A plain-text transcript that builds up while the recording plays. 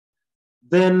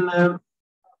Then,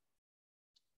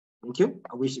 thank you.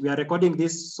 We are recording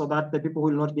this so that the people who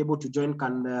will not be able to join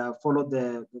can follow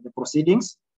the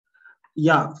proceedings.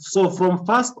 Yeah, so from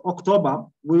 1st October,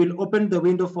 we will open the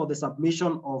window for the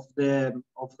submission of the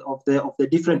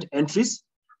different entries.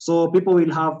 So people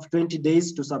will have 20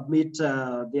 days to submit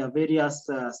their various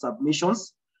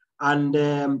submissions. And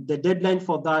the deadline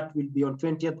for that will be on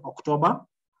 20th October.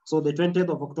 So the 20th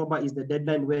of October is the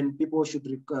deadline when people should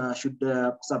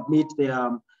submit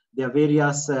their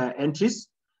various entries.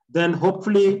 Then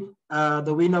hopefully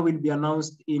the winner will be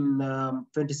announced on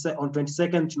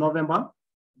 22nd November.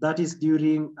 That is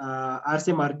during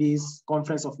RCMRD's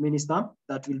Conference of Ministers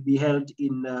that will be held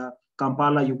in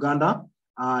Kampala, Uganda,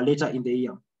 later in the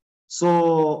year.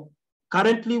 So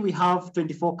currently we have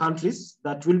 24 countries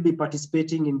that will be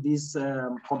participating in this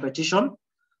competition.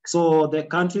 So the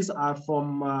countries are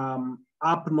from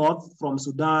up north, from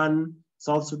Sudan,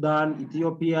 South Sudan,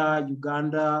 Ethiopia,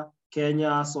 Uganda,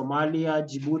 Kenya, Somalia,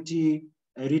 Djibouti,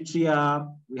 Eritrea,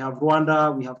 we have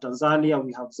Rwanda, we have Tanzania,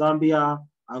 we have Zambia,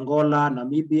 Angola,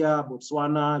 Namibia,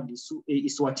 Botswana,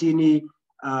 Eswatini,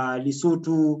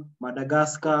 Lesotho,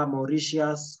 Madagascar,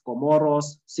 Mauritius,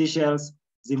 Comoros, Seychelles,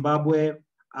 Zimbabwe,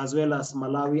 as well as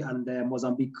Malawi and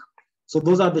Mozambique. So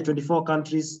those are the 24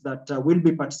 countries that will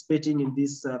be participating in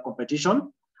this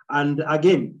competition. And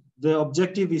again, the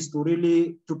objective is to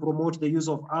really promote the use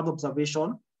of Earth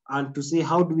observation and to see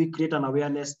how do we create an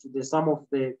awareness to some of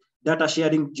the data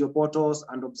sharing geoportals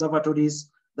and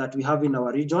observatories that we have in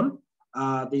our region.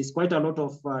 There is quite a lot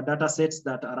of data sets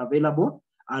that are available,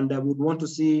 and we would want to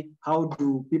see how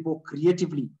do people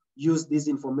creatively use this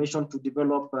information to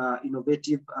develop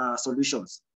innovative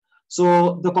solutions.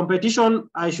 So the competition,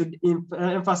 I should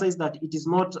emphasize that it is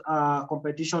not a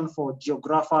competition for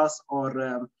geographers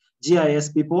or GIS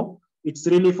people. It's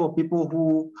really for people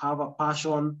who have a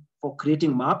passion for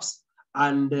creating maps.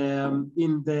 And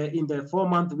in the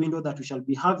 4-month window that we shall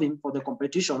be having for the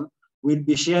competition, we'll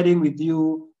be sharing with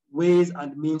you ways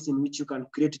and means in which you can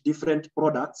create different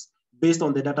products based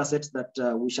on the data sets that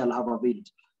we shall have available.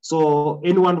 So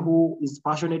anyone who is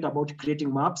passionate about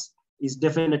creating maps is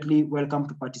definitely welcome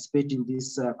to participate in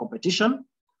this competition.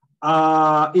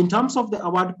 In terms of the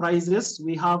award prizes,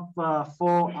 we have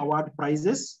 4 award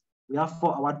prizes. We have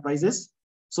 4 award prizes.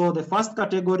 So the first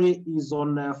category is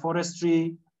on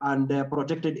forestry and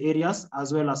protected areas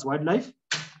as well as wildlife.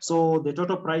 So the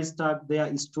total price tag there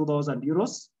is 2,000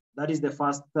 euros. That is the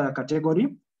first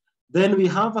category. Then we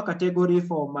have a category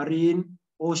for marine,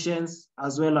 oceans,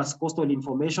 as well as coastal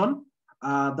information.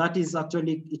 That is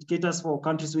actually, it caters for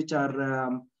countries which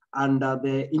are under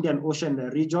the Indian Ocean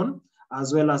region,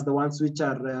 as well as the ones which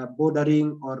are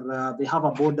bordering or they have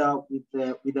a border with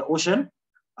the ocean.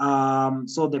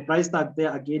 So the price tag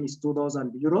there again is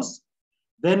 2,000 euros.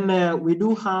 Then we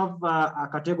do have a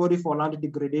category for land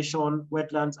degradation,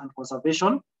 wetlands, and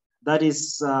conservation. That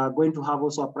is going to have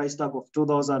also a price tag of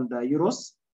 2,000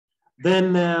 euros.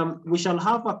 Then we shall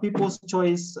have a People's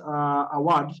Choice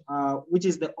Award, which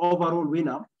is the overall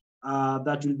winner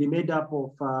that will be made up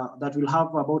of, that will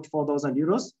have about 4,000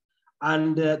 euros.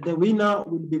 And the winner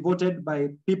will be voted by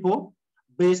people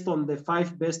based on the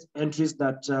 5 best entries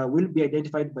that will be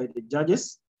identified by the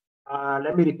judges.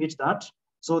 Let me repeat that.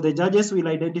 So the judges will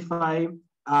identify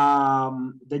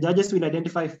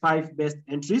 5 best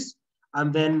entries.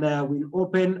 And then we'll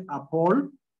open a poll.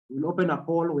 We'll open a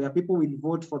poll where people will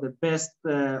vote for the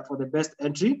best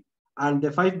entry, and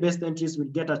the 5 best entries will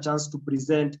get a chance to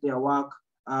present their work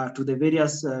to the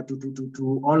various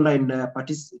online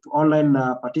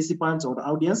participants or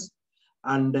audience.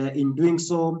 And in doing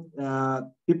so,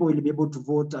 people will be able to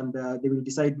vote, and they will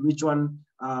decide which one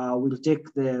will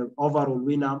take the overall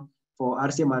winner for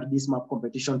RCMRD's Map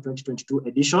Competition 2022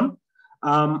 edition.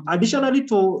 Additionally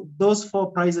to those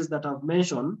 4 prizes that I've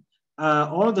mentioned,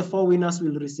 all the 4 winners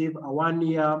will receive a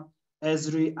 1-year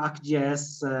Esri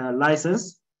ArcGIS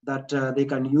license that they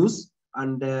can use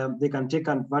and they can take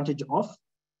advantage of.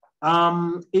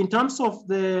 In terms of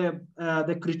the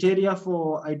criteria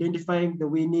for identifying the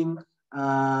winning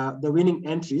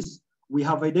entries, we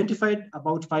have identified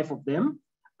about 5 of them.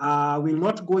 We'll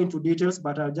not go into details,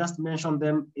 but I'll just mention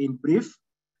them in brief.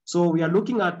 So we are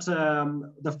looking at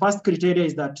the first criteria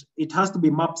is that it has to be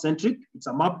map-centric. It's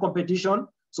a map competition,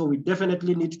 so we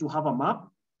definitely need to have a map.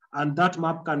 And that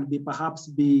map can be perhaps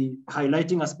be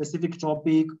highlighting a specific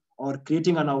topic or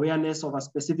creating an awareness of a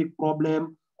specific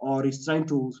problem, or it's trying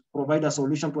to provide a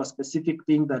solution to a specific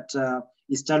thing that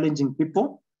is challenging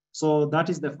people. So that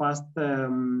is the first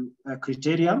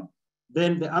criteria.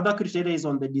 Then the other criteria is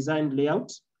on the design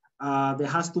layout. There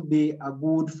has to be a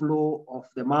good flow of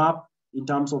the map in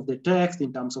terms of the text,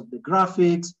 in terms of the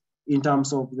graphics, in terms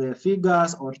of the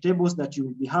figures or tables that you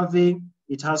will be having.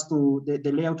 It has to,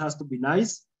 the layout has to be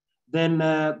nice. Then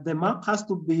the map has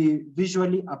to be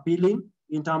visually appealing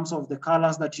in terms of the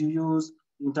colors that you use,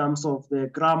 in terms of the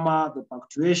grammar, the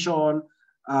punctuation,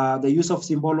 the use of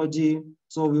symbology.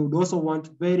 So we would also want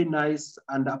very nice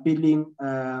and appealing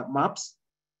maps.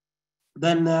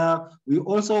 Then we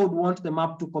also would want the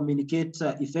map to communicate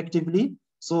effectively.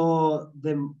 So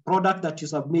the product that you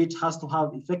submit has to have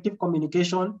effective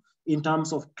communication in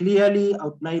terms of clearly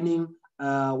outlining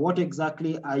what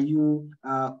exactly are you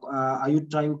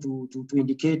trying to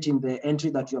indicate in the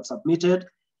entry that you have submitted.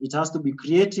 It has to be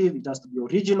creative, it has to be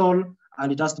original,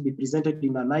 and it has to be presented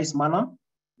in a nice manner.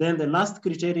 Then the last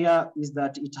criteria is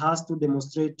that it has to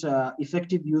demonstrate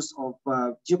effective use of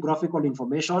geographical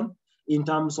information in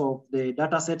terms of the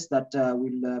data sets that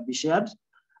will be shared.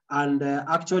 And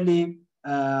actually,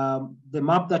 the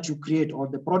map that you create or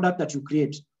the product that you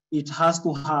create, it has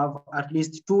to have at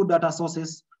least 2 data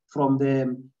sources from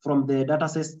the data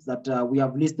sets that we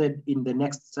have listed in the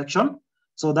next section.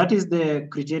 So that is the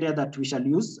criteria that we shall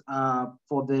use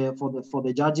for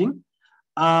the judging.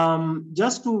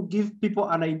 Just to give people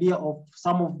an idea of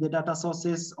some of the data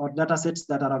sources or data sets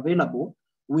that are available,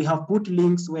 we have put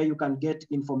links where you can get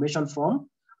information from.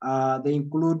 They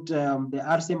include the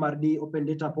RCMRD Open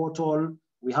Data Portal,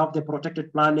 we have the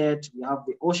Protected Planet, we have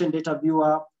the Ocean Data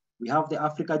Viewer, we have the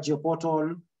Africa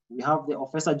Geoportal, we have the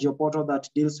OFESA Geoportal that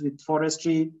deals with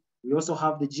forestry. We also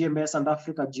have the GMS and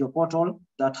Africa Geoportal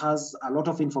that has a lot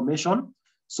of information.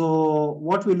 So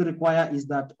what we'll require is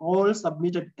that all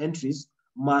submitted entries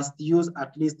must use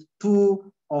at least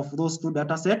 2 of those 2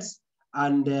 data sets.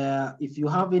 And if you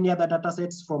have any other data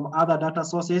sets from other data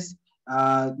sources,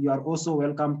 you are also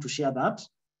welcome to share that.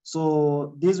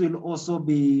 So this will also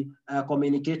be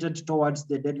communicated towards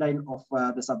the deadline of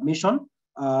the submission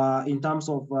in terms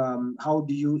of how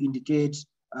do you indicate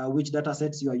which data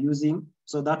sets you are using.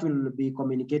 So that will be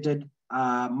communicated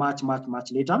much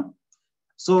later.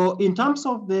 So in terms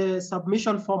of the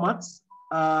submission formats,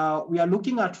 we are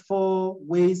looking at 4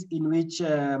 ways in which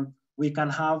we can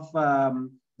have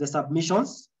the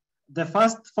submissions. The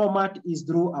first format is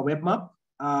through a web map.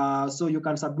 So you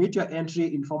can submit your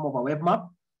entry in form of a web map.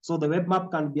 So the web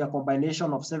map can be a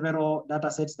combination of several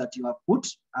data sets that you have put,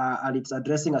 and it's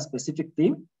addressing a specific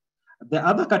theme. The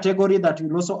other category that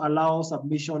will also allow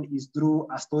submission is through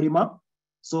a story map.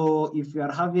 So if you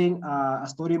are having a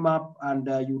story map and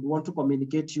you want to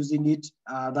communicate using it,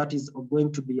 that is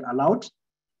going to be allowed.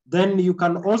 Then you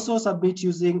can also submit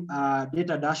using a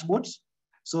data dashboard.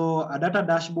 So a data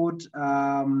dashboard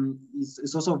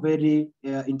is also very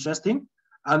interesting.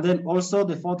 And then also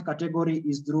the 4th category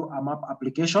is through a map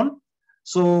application.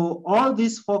 So all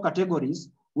these 4 categories,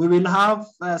 we will have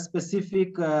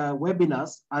specific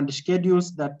webinars and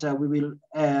schedules that we will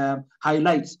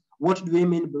highlight. What do we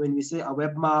mean when we say a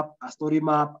web map, a story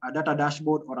map, a data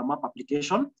dashboard, or a map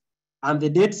application? And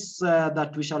the dates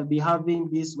that we shall be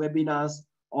having these webinars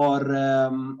or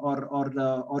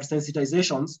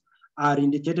sensitizations are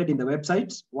indicated in the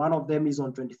website. One of them is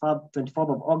on 24th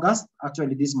of August,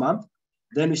 actually this month.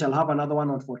 Then we shall have another one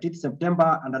on 14th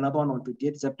September and another one on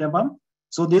 28th September.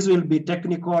 So these will be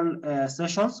technical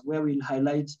sessions where we'll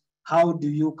highlight how do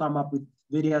you come up with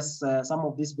various, some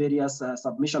of these various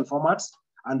submission formats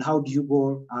and how do you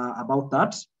go about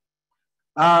that.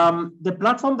 The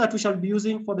platform that we shall be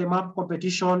using for the map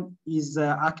competition is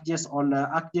ArcGIS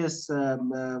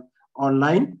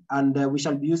online, and we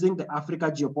shall be using the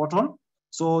Africa Geoportal.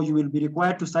 So you will be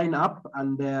required to sign up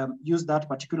and use that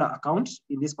particular account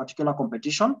in this particular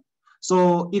competition.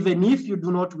 So even if you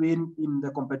do not win in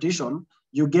the competition,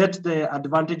 you get the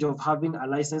advantage of having a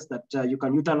license that you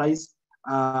can utilize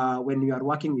when you are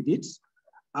working with it.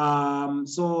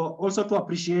 So also to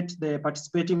appreciate the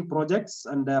participating projects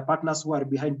and partners who are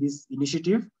behind this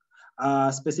initiative,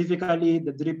 specifically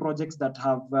the 3 projects that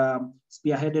have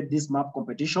spearheaded this map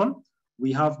competition.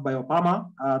 We have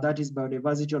BioPAMA, that is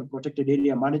Biodiversity and Protected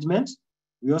Area Management.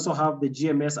 We also have the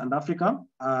GMS and Africa,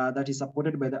 that is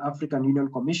supported by the African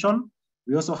Union Commission.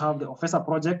 We also have the OFESA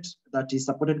project that is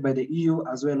supported by the EU,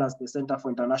 as well as the Center for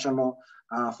International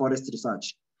Forest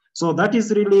Research. So that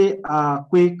is really a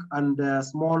quick and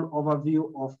small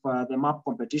overview of the map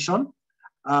competition.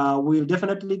 We'll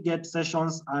definitely get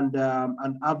sessions and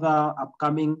other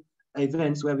upcoming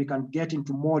events where we can get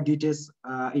into more details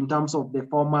in terms of the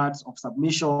formats of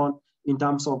submission, in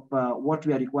terms of what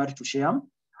we are required to share.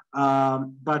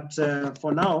 But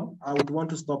for now, I would want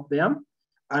to stop there.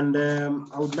 And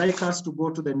I would like us to go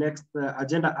to the next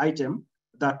agenda item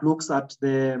that looks at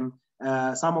the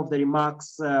some of the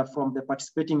remarks from the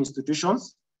participating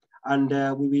institutions. and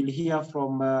we will hear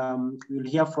from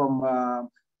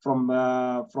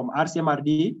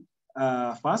RCMRD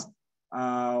first.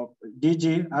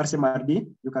 DG RCMRD,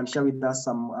 you can share with us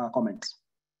some comments.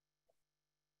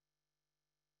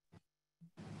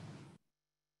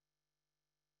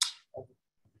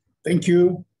 Thank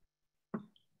you.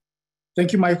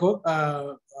 Thank you, Michael,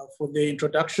 for the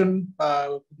introduction.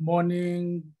 Good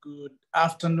morning, good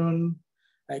afternoon.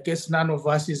 I guess none of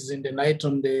us is in the night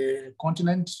on the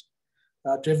continent.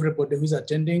 To everybody who's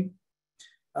attending,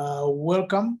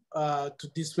 welcome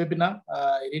to this webinar.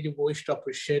 I really wish to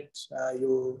appreciate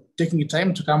you taking the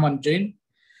time to come and join.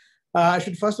 I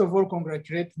should first of all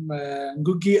congratulate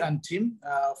Ngugi and team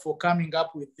for coming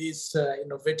up with this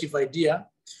innovative idea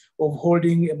of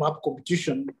holding a map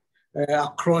competition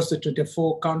across the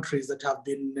 24 countries that have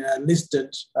been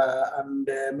listed and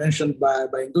mentioned by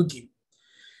Ngugi.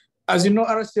 As you know,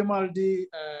 RCMRD,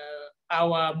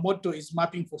 our motto is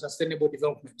mapping for sustainable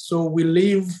development. So we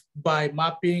live by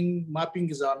mapping. Mapping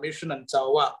is our mission and it's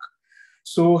our work.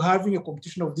 So having a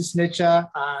competition of this nature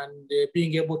and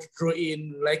being able to draw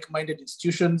in like-minded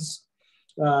institutions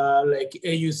like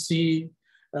AUC,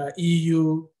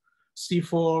 EU,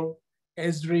 C4,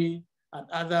 ESRI, and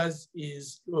others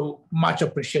is much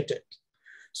appreciated.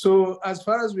 So as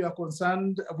far as we are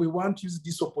concerned, we want to use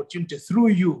this opportunity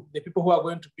through you, the people who are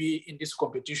going to be in this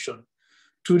competition,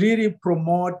 to really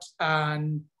promote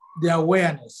and the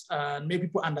awareness and make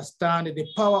people understand the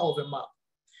power of a map.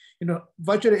 You know,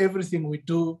 virtually everything we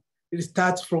do, it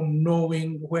starts from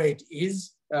knowing where it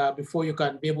is before you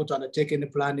can be able to undertake any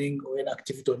planning or any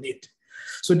activity on it.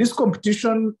 So this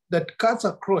competition that cuts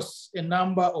across a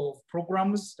number of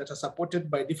programs that are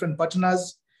supported by different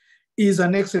partners is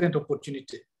an excellent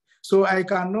opportunity. So I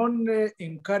can only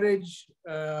encourage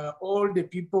all the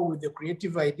people with the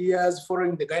creative ideas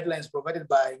following the guidelines provided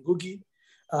by Ngugi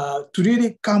to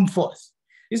really come forth.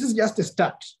 This is just a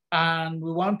start. And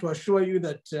we want to assure you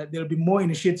that there'll be more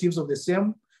initiatives of the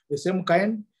same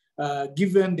kind,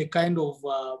 given the kind of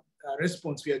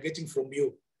response we are getting from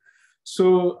you.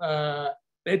 So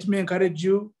let me encourage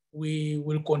you, we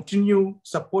will continue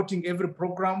supporting every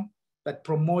program that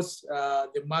promotes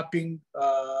the mapping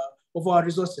of our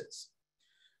resources.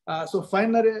 So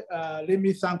finally, let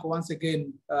me thank once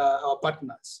again our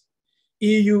partners.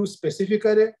 EU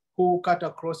specifically, who cut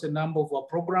across a number of our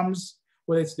programs,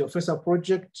 whether it's the OFESA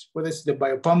project, whether it's the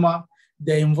BioPharma,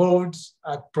 they're involved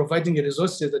at providing the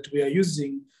resources that we are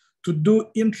using to do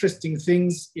interesting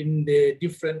things in the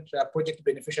different project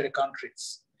beneficiary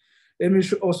countries. Let me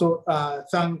also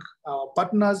thank our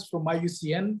partners from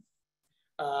IUCN,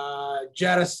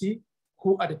 JRC,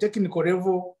 who at the technical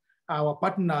level are our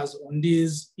partners on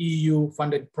these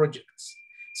EU-funded projects.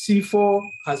 C4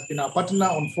 has been our partner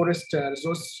on forest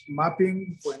resource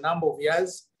mapping for a number of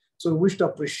years. So we wish to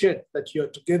appreciate that you are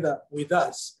together with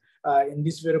us in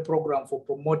this very program for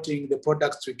promoting the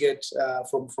products we get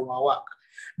from our work.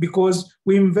 Because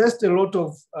we invest a lot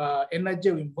of energy,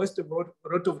 we invest a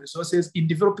lot of resources in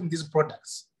developing these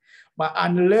products. But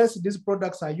unless these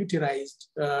products are utilized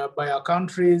by our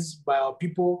countries, by our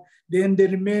people, then they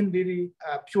remain really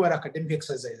pure academic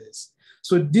exercises.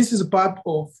 So this is part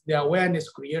of the awareness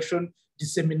creation,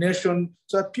 dissemination,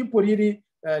 so that people really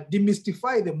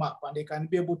demystify the map and they can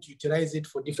be able to utilize it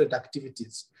for different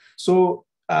activities. So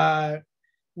I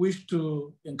wish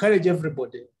to encourage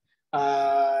everybody.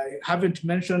 I haven't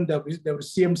mentioned the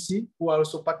RCMC, who are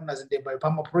also partners in the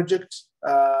BioPharma project.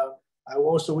 I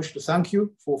also wish to thank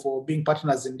you for being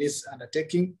partners in this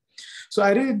undertaking. So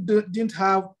I really didn't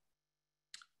have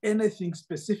anything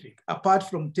specific apart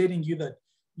from telling you that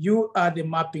you are the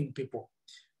mapping people.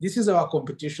 This is our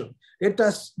competition. Let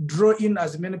us draw in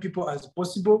as many people as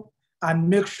possible and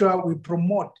make sure we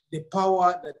promote the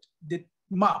power that the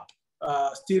map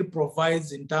still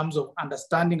provides in terms of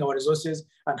understanding our resources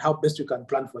and how best we can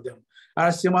plan for them.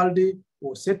 RCMRD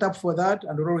will set up for that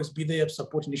and will always be there to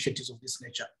support initiatives of this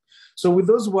nature. So with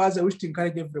those words, I wish to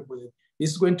encourage everybody.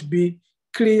 This is going to be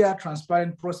clear,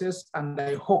 transparent process, and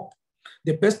I hope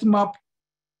the best map,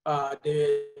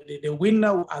 the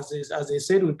winner, as I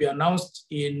said, will be announced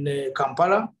in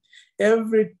Kampala.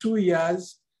 Every 2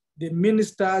 years, the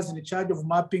ministers in charge of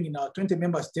mapping in our 20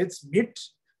 member states meet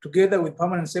together with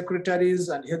permanent secretaries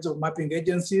and heads of mapping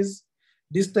agencies.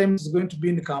 This time it's going to be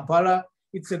in Kampala.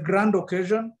 It's a grand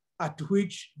occasion at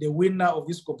which the winner of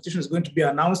this competition is going to be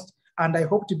announced. And I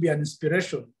hope to be an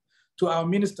inspiration to our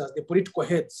ministers, the political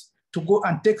heads, to go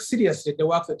and take seriously the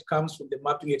work that comes from the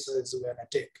mapping exercises we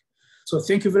undertake. So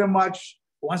thank you very much.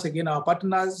 Once again, our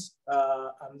partners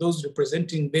and those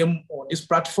representing them on this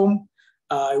platform.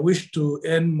 I wish to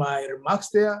end my remarks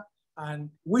there and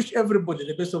wish everybody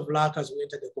the best of luck as we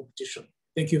enter the competition.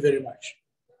 Thank you very much.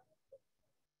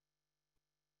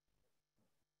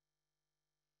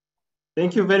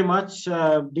 Thank you very much,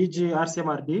 DG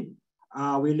RCMRD.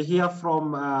 We'll hear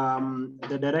from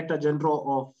the Director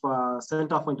General of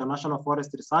Center for International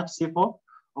Forest Research, CIFOR.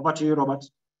 Over to you, Robert.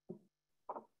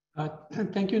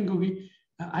 Thank you, Ngugi.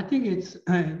 I think it's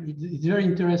very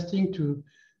interesting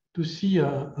to see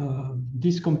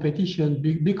this competition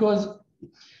because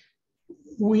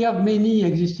we have many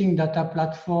existing data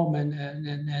platform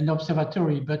and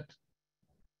observatory, but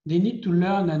they need to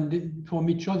learn from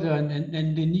each other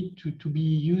and they need to be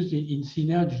used in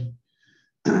synergy.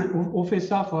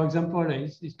 OFESA, for example,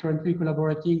 is currently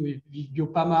collaborating with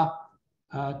GeoPama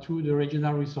through the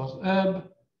Regional Resource Hub,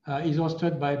 is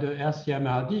hosted by the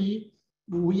RCMRD.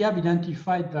 We have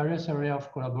identified various areas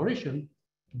of collaboration,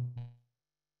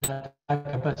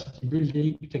 capacity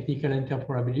building, technical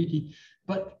interoperability.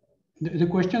 But the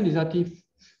question is that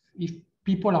if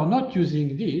people are not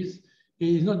using this, it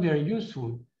is not very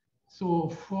useful. So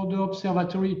for the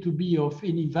observatory to be of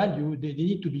any value, they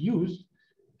need to be used.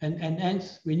 And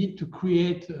hence, we need to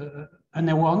create an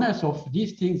awareness of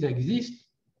these things exist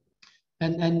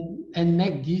and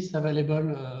make this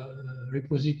available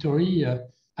repository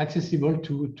accessible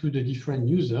to the different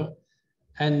users.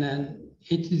 And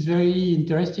it is very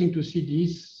interesting to see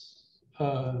this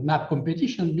map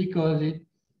competition because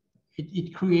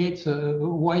it creates a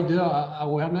wider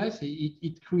awareness.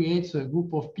 It creates a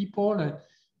group of people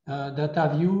that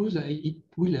have used. It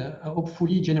will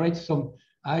hopefully generate some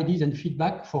ideas and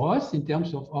feedback for us in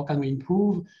terms of how can we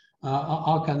improve,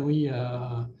 how can we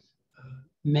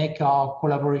make our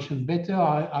collaboration better,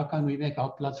 how can we make our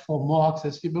platform more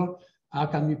accessible, how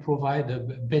can we provide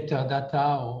better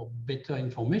data or better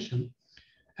information.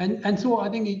 And so I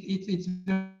think it's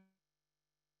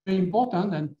very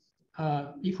important. And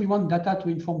if we want data to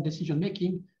inform decision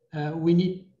making, we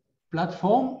need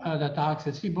platforms that are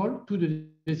accessible to the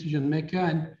decision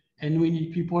maker, and we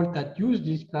need people that use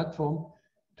this platform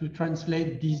to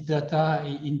translate this data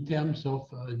in terms of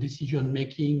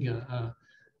decision-making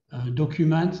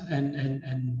documents,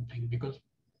 and because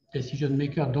decision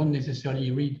makers don't necessarily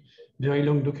read very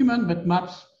long document, but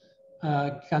maps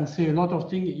can say a lot of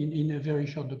things in a very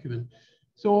short document.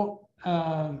 So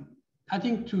I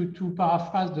think to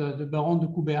paraphrase the Baron de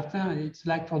Coubertin, it's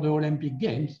like for the Olympic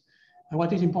Games,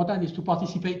 what is important is to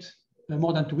participate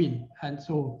more than to win. And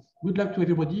so good luck to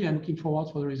everybody and looking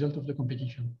forward for the result of the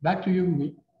competition. Back to you,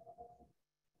 Ngugi.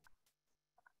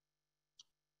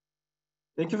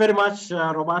 Thank you very much,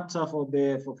 Robert,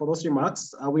 for those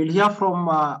remarks. We'll hear from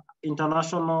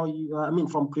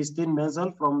from Christine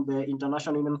Menzel from the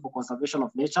International Union for Conservation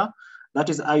of Nature, that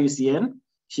is IUCN.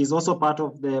 She's also part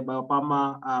of the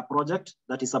BioPharma project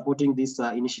that is supporting this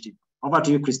initiative. Over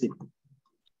to you, Christine.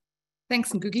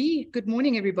 Thanks, Ngugi. Good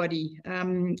morning, everybody.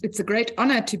 It's a great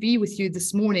honor to be with you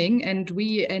this morning, and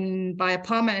we in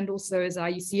BioPharma and also as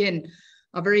IUCN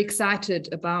are very excited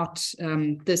about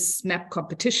this map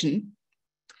competition.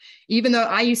 Even though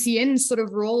IUCN's sort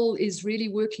of role is really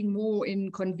working more in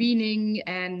convening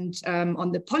and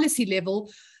on the policy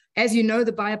level, as you know,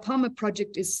 the BioPharma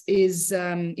project is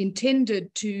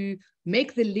intended to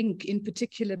make the link in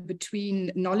particular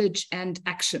between knowledge and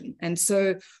action. And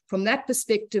so from that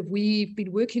perspective, we've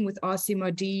been working with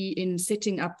RCMRD in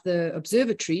setting up the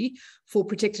observatory for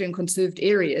protected and conserved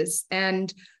areas.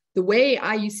 And the way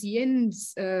IUCN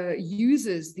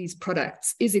uses these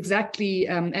products is exactly,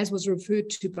 as was referred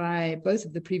to by both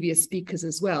of the previous speakers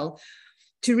as well,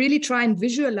 to really try and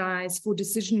visualize for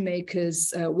decision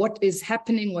makers what is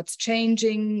happening, what's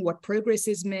changing, what progress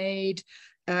is made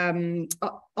on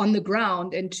the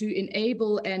ground, and to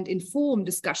enable and inform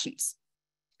discussions.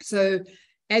 So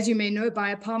as you may know,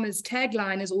 BioPharma's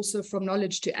tagline is also from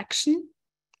knowledge to action.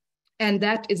 And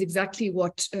that is exactly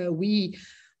what we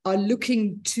are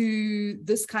looking to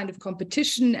this kind of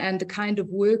competition and the kind of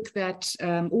work that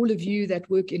all of you that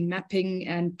work in mapping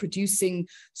and producing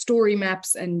story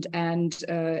maps and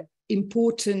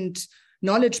important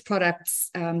knowledge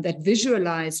products that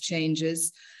visualize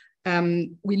changes,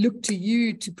 we look to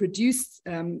you to produce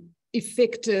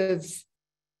effective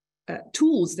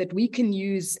tools that we can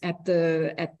use at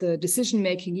the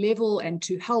decision-making level and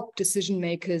to help decision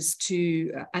makers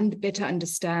to better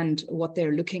understand what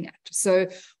they're looking at. So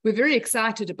we're very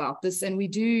excited about this, and we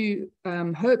do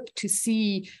hope to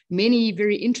see many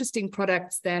very interesting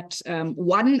products that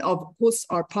one, of course,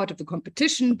 are part of the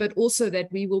competition, but also that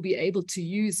we will be able to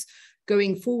use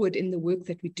going forward in the work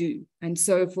that we do. And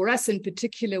so for us in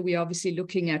particular, we're obviously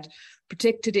looking at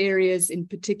protected areas in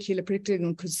particular, protected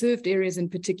and conserved areas in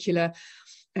particular,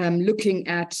 looking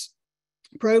at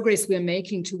progress we're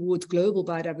making towards global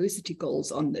biodiversity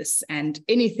goals on this, and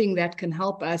anything that can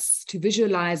help us to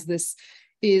visualize this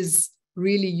is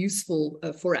really useful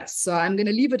for us. So I'm going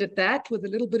to leave it at that with a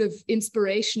little bit of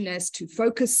inspiration as to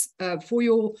focus for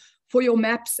your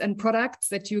maps and products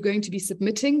that you're going to be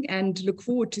submitting, and look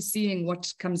forward to seeing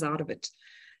what comes out of it.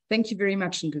 Thank you very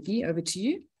much, Ngugi. Over to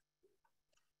you.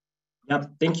 Yeah,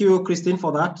 thank you, Christine,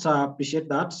 for that. Appreciate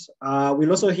that. We'll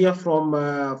also hear from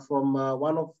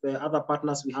one of the other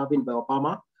partners we have in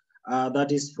BioPharma,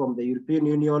 that is from the European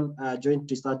Union Joint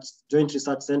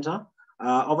Research Center.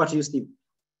 Over to you, Steve.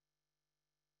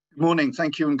 Good morning.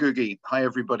 Thank you, Ngugi. Hi,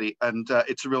 everybody. And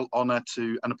it's a real honor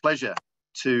and a pleasure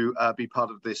to be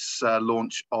part of this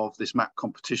launch of this map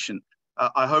competition.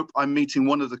 I hope I'm meeting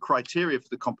one of the criteria for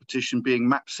the competition, being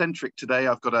map-centric today.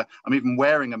 I'm even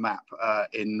wearing a map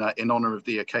in honor of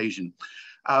the occasion.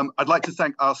 I'd like to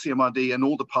thank RCMRD and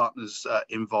all the partners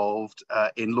involved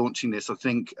in launching this. I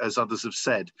think, as others have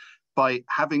said, by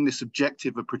having this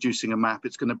objective of producing a map,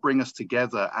 it's going to bring us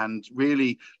together and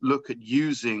really look at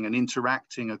using and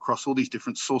interacting across all these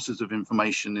different sources of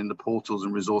information in the portals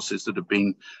and resources that have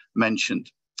been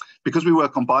mentioned. Because we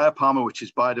work on BioPharma, which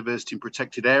is biodiversity and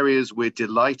protected areas, we're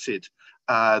delighted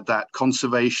that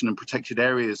conservation and protected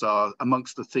areas are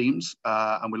amongst the themes,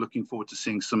 and we're looking forward to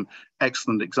seeing some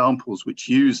excellent examples which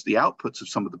use the outputs of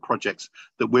some of the projects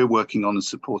that we're working on and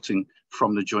supporting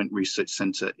from the Joint Research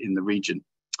Centre in the region.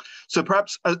 So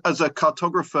perhaps as a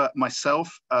cartographer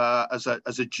myself, as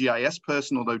a GIS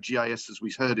person, although GIS, as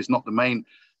we heard, is not the main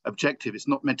objective, it's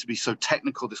not meant to be so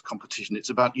technical, this competition.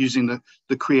 It's about using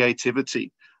the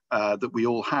creativity that we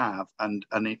all have and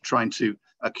trying to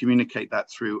communicate that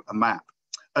through a map.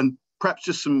 And perhaps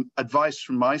just some advice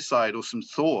from my side, or some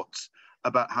thoughts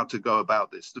about how to go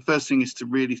about this. The first thing is to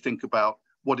really think about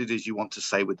what it is you want to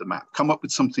say with the map. Come up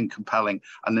with something compelling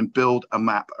and then build a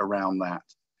map around that.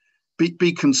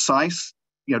 Be concise,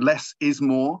 less is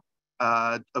more.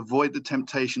 Avoid the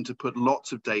temptation to put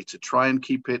lots of data. Try and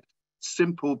keep it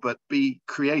simple, but be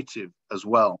creative as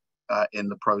well in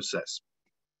the process.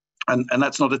 And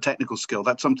that's not a technical skill.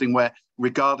 That's something where,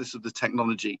 regardless of the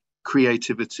technology,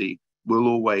 creativity will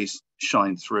always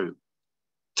shine through.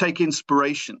 Take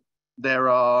inspiration. There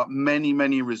are many,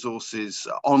 many resources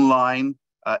online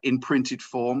in printed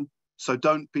form. So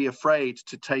don't be afraid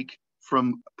to take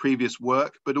from previous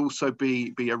work, but also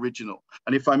be original.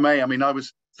 And if I may, I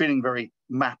was feeling very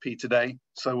mappy today.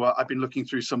 So I've been looking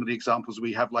through some of the examples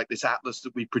we have, like this atlas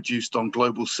that we produced on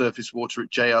global surface water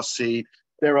at JRC.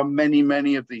 There are many,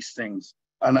 many of these things.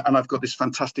 And I've got this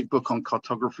fantastic book on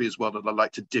cartography as well that I'd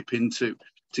like to dip into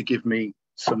to give me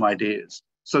some ideas.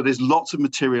 So there's lots of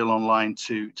material online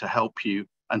to help you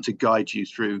and to guide you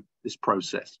through this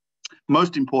process.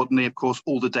 Most importantly, of course,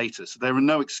 all the data. So there are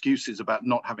no excuses about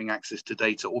not having access to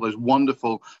data, all those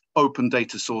wonderful open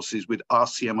data sources with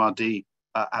RCMRD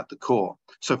at the core.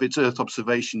 So if it's Earth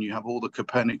observation, you have all the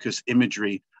Copernicus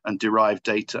imagery and derived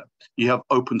data. You have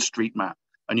OpenStreetMap,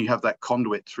 and you have that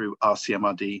conduit through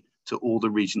RCMRD to all the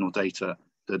regional data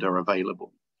that are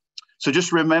available. So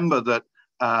just remember that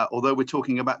although we're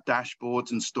talking about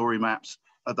dashboards and story maps,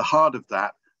 at the heart of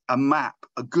that, a map,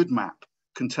 a good map,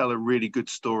 can tell a really good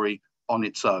story on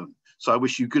its own. So I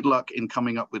wish you good luck in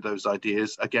coming up with those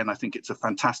ideas. Again, I think it's a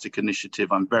fantastic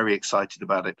initiative. I'm very excited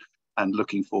about it and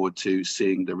looking forward to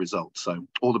seeing the results. So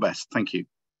all the best. Thank you.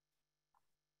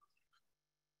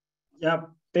 Yeah,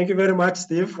 thank you very much,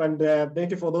 Steve. And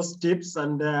thank you for those tips.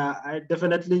 And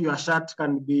definitely your chat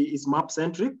is map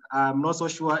centric. I'm not so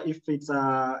sure if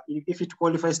it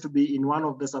qualifies to be in one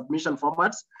of the submission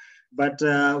formats, but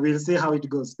we'll see how it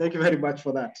goes. Thank you very much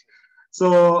for that.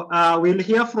 So we'll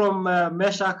hear from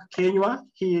Meshach Kenywa.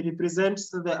 He represents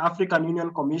the African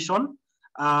Union Commission.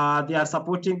 They are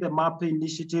supporting the map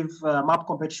initiative, map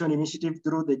competition initiative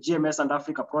through the GMS and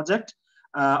Africa project.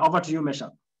 Over to you,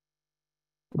 Meshach.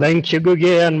 Thank you,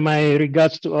 Gugi, and my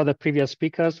regards to all the previous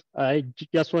speakers. I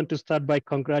just want to start by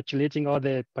congratulating all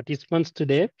the participants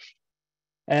today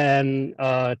and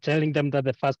telling them that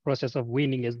the first process of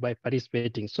winning is by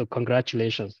participating. So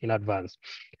congratulations in advance.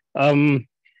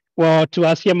 Well, to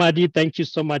RCMRD, thank you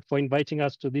so much for inviting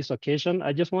us to this occasion.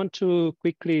 I just want to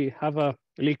quickly have a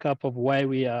recap of why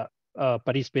we are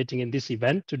participating in this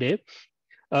event today.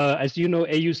 As you know,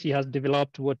 AUC has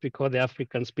developed what we call the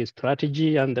African Space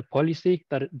Strategy and the policy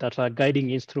that are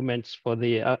guiding instruments for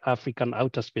the African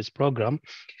Outer Space Program.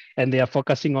 And they are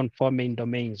focusing on 4 main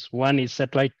domains. One is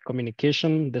satellite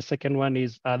communication. The second one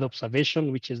is Earth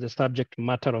observation, which is the subject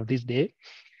matter of this day.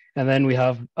 And then we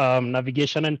have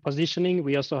navigation and positioning.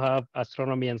 We also have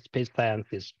astronomy and space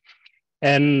sciences.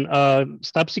 And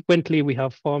subsequently, we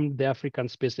have formed the African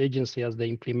Space Agency as the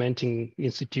implementing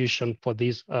institution for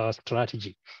this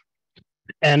strategy.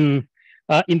 And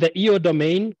in the EO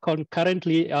domain,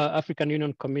 concurrently, African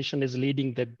Union Commission is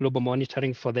leading the global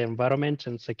monitoring for the environment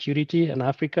and security in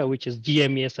Africa, which is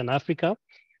GMES in Africa,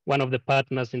 one of the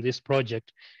partners in this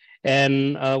project.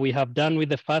 And we have done with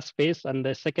the first phase, and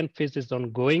the second phase is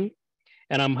ongoing.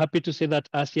 And I'm happy to say that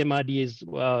RCMRD is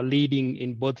leading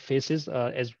in both phases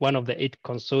as one of the 8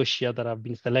 consortia that have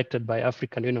been selected by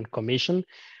African Union Commission,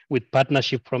 with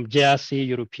partnership from JRC,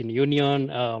 European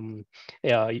Union,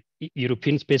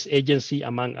 European Space Agency,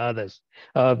 among others.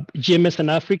 GMS in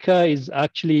Africa is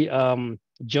actually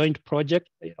joint project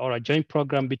or a joint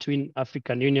program between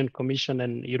African Union Commission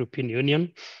and European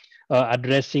Union,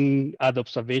 addressing Earth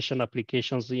observation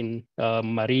applications in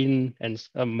marine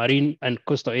and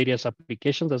coastal areas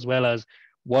applications, as well as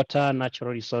water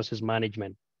natural resources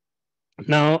management.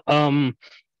 Now,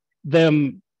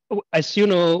 as you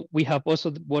know, we have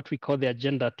also what we call the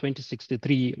Agenda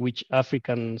 2063, which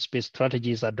African Space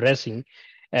Strategy is addressing.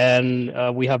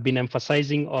 And we have been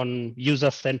emphasizing on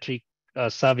user-centric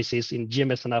services in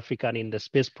GMS in Africa and in the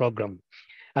space program.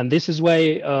 And this is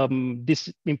why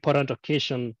this important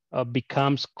occasion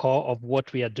becomes core of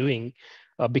what we are doing,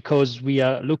 because we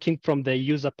are looking from the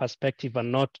user perspective and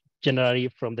not generally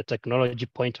from the technology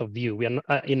point of view. We are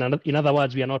not, in other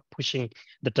words, we are not pushing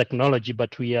the technology,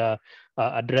 but we are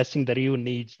addressing the real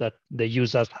needs that the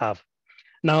users have.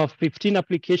 Now, 15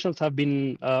 applications have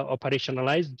been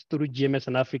operationalized through GMS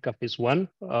in Africa Phase 1,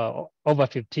 over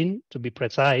 15 to be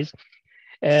precise.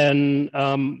 And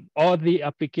all the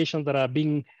applications that are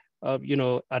being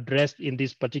addressed in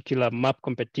this particular map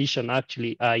competition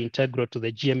actually are integral to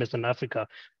the GMS in Africa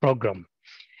program.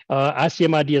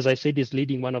 RCMRD, as I said, is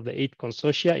leading one of the 8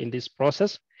 consortia in this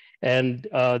process. And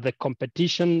the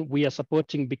competition we are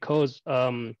supporting because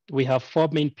we have 4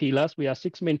 main pillars. We have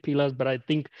 6 main pillars, but I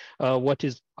think what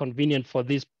is convenient for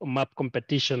this map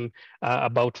competition,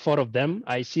 about 4 of them.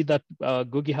 I see that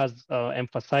Gugi has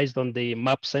emphasized on the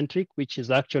map centric, which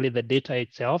is actually the data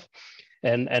itself,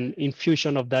 and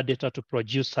infusion of that data to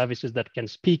produce services that can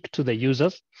speak to the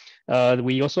users.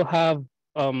 We also have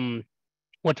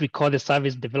what we call the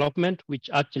service development, which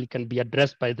actually can be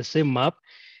addressed by the same map.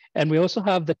 And we also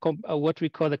have the what we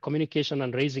call the communication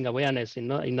and raising awareness,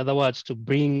 in other words, to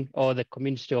bring all the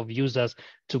community of users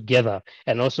together,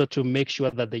 and also to make sure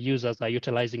that the users are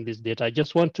utilizing this data. I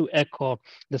just want to echo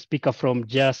the speaker from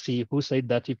JRC who said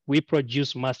that if we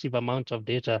produce massive amount of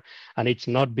data and it's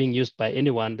not being used by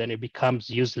anyone, then it becomes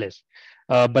useless.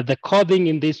 But the core thing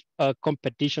in this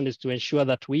competition is to ensure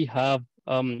that we have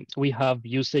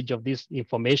usage of this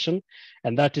information.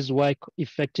 And that is why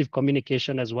effective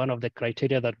communication as one of the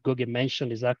criteria that Gugi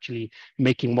mentioned is actually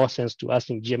making more sense to us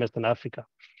in GMS in Africa.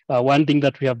 One thing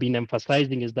that we have been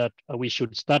emphasizing is that we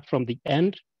should start from the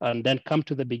end and then come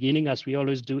to the beginning, as we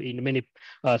always do in many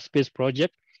space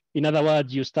projects. In other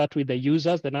words, you start with the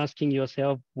users, then asking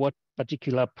yourself what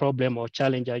particular problem or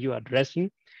challenge are you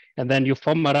addressing? And then you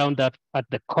form around that at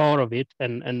the core of it,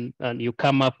 and you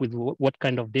come up with what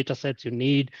kind of data sets you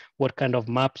need, what kind of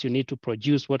maps you need to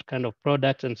produce, what kind of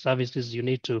products and services you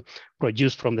need to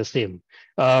produce from the same.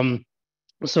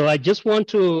 So I just want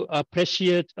to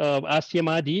appreciate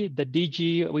RCMRD, the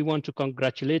DG. We want to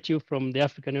congratulate you from the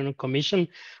African Union Commission,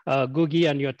 Gugi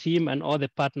and your team and all the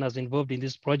partners involved in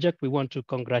this project. We want to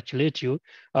congratulate you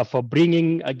for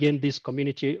bringing, again, this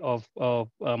community of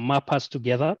mappers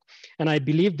together. And I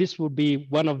believe this will be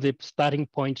one of the starting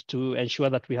points to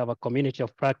ensure that we have a community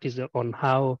of practice on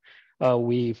how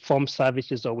we form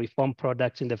services or we form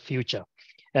products in the future.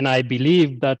 And I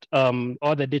believe that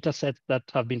all the data sets that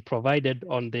have been provided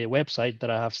on the website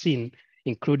that I have seen,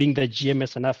 including the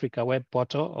GMS in Africa web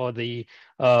portal or the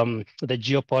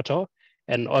Geo portal,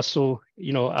 and also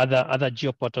other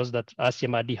Geo portals that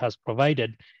RCMRD has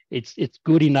provided, it's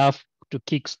good enough to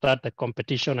kickstart the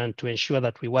competition and to ensure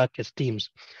that we work as teams.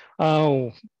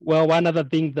 Well, one other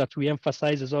thing that we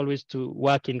emphasize is always to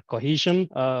work in cohesion.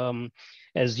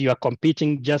 As you are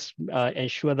competing, just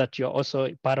ensure that you're also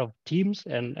part of teams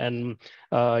and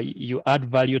you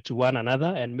add value to one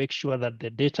another, and make sure that the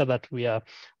data that we are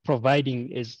providing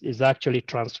is actually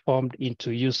transformed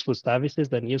into useful services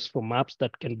and useful maps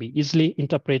that can be easily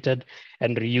interpreted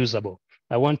and reusable.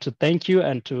 I want to thank you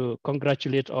and to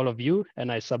congratulate all of you,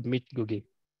 and I submit Gugi.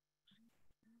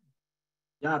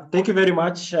 Yeah, thank you very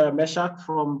much, Meshach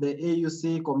from the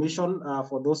AUC Commission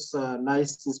for those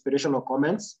nice inspirational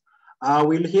comments.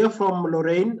 We'll hear from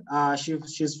Lorraine.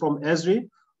 She's from ESRI,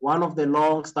 one of the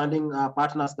long-standing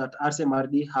partners that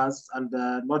RCMRD has, and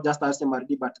not just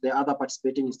RCMRD, but the other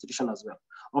participating institution as well.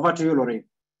 Over to you, Lorraine.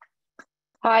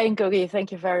 Hi, Ngogi,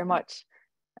 thank you very much.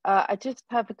 I just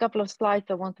have a couple of slides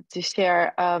I wanted to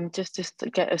share just to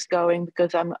get us going,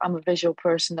 because I'm a visual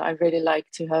person. I really like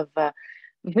to have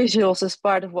visuals as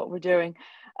part of what we're doing.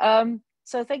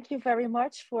 So thank you very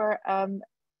much for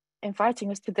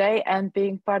inviting us today and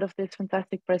being part of this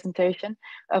fantastic presentation.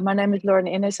 My name is Lauren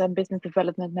Innes. I'm Business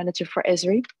Development Manager for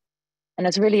Esri, and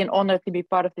it's really an honor to be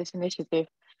part of this initiative.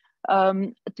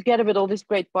 Together with all these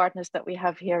great partners that we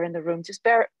have here in the room. Just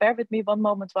bear with me one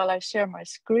moment while I share my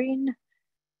screen.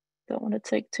 Don't want to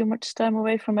take too much time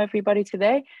away from everybody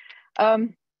today.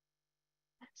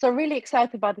 So really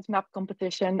excited about this map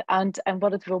competition and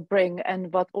what it will bring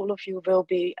and what all of you will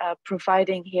be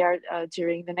providing here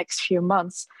during the next few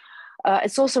months.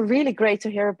 It's also really great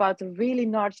to hear about the really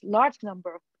large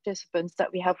number of participants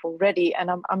that we have already,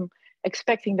 and I'm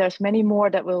expecting there's many more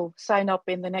that will sign up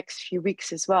in the next few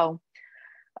weeks as well.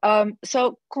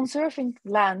 So conserving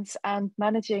lands and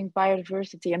managing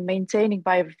biodiversity and maintaining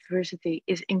biodiversity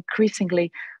is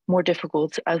increasingly more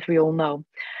difficult, as we all know.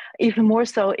 Even more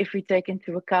so if we take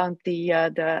into account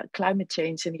the climate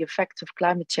change and the effects of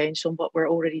climate change on what we're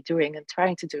already doing and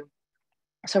trying to do.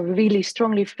 So we really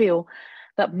strongly feel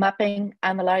that mapping,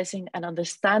 analyzing, and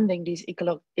understanding these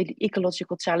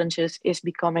ecological challenges is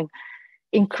becoming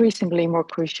increasingly more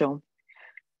crucial.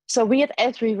 So we at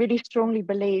Esri really strongly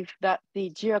believe that the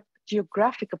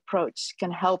geographic approach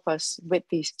can help us with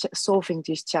solving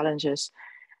these challenges.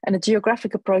 And the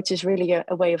geographic approach is really a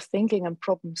way of thinking and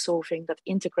problem solving that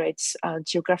integrates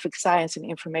geographic science and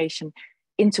information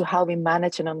into how we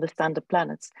manage and understand the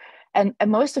planet. And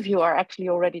most of you are actually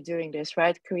already doing this,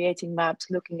 right? Creating maps,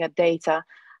 looking at data,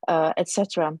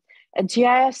 etc. And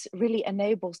GIS really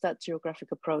enables that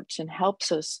geographic approach and helps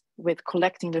us with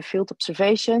collecting the field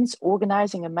observations,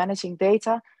 organizing and managing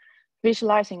data,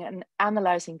 visualizing and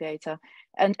analyzing data.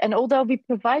 And although we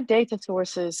provide data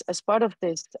sources as part of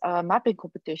this mapping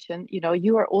competition,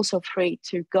 you are also free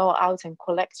to go out and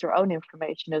collect your own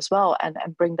information as well and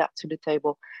bring that to the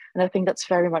table. And I think that's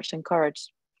very much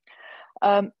encouraged.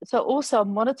 So also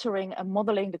monitoring and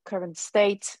modeling the current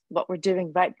state, what we're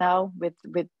doing right now with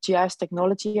GIS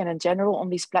technology and in general on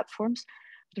these platforms.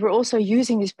 But we're also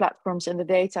using these platforms and the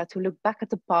data to look back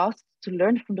at the past, to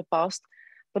learn from the past,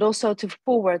 but also to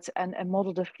forward and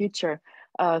model the future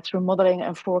through modeling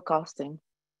and forecasting.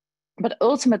 But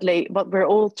ultimately, what we're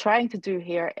all trying to do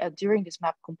here during this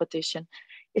map competition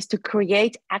is to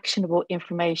create actionable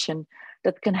information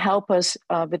that can help us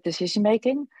with decision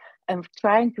making, and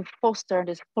trying to foster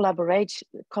this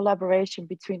collaboration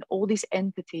between all these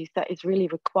entities that is really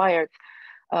required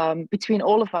between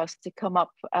all of us to come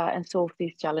up and solve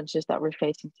these challenges that we're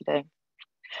facing today.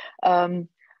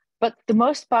 But the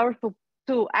most powerful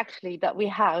tool actually that we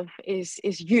have is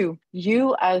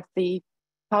you as the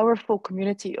powerful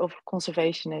community of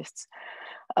conservationists.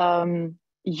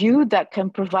 You that can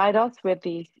provide us with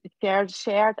these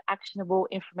shared actionable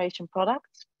information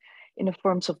products in the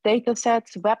forms of data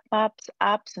sets, web maps,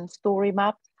 apps, and story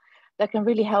maps that can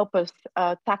really help us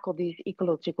tackle these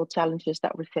ecological challenges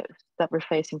that we're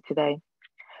facing today.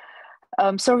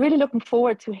 So really looking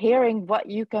forward to hearing what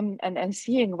you can and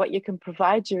seeing what you can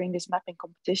provide during this mapping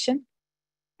competition,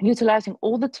 utilizing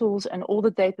all the tools and all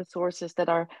the data sources that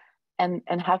are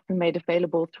and have been made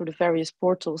available through the various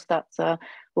portals that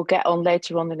we'll get on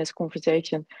later on in this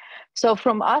conversation. So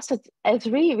from us at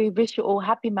Esri, we wish you all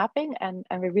happy mapping and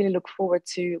we really look forward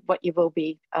to what you will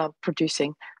be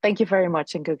producing. Thank you very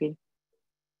much, Ngogi.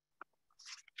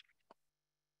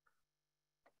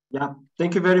 Yeah,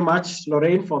 thank you very much,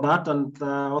 Lorraine, for that, and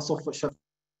also for sharing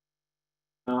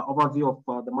overview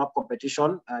of the map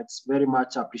competition. It's very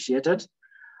much appreciated.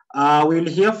 We'll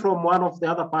hear from one of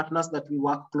the other partners that we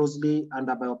work closely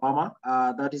under Biopama.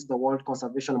 That is the World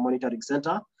Conservation Monitoring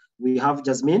Center. We have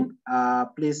Jasmine.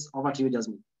 Please, over to you,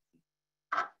 Jasmine.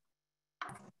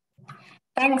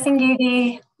 Thanks,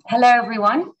 Ngogi. Hello,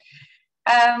 everyone.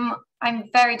 I'm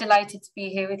very delighted to be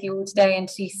here with you all today and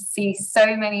to see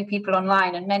so many people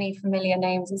online and many familiar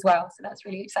names as well. So that's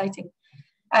really exciting.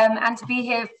 And to be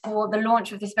here for the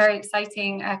launch of this very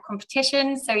exciting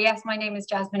competition. So yes, my name is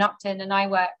Jasmine Upton and I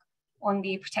work on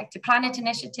the Protected Planet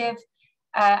Initiative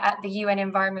at the UN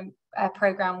Environment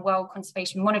Programme World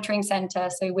Conservation Monitoring Center.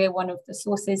 So we're one of the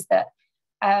sources that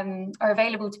are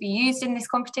available to be used in this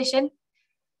competition.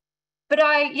 But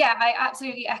I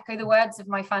absolutely echo the words of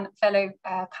my fellow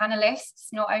panelists.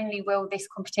 Not only will this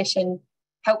competition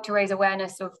help to raise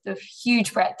awareness of the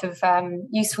huge breadth of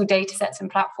useful data sets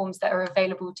and platforms that are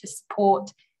available to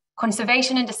support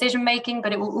conservation and decision making,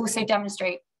 but it will also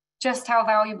demonstrate just how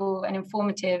valuable and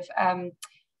informative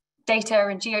data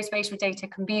and geospatial data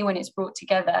can be when it's brought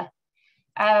together.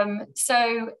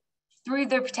 So through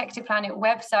the Protected Planet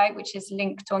website, which is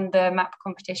linked on the map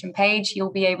competition page,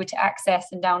 you'll be able to access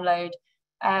and download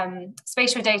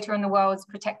spatial data on the world's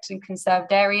protected and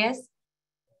conserved areas.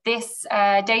 This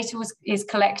data is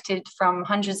collected from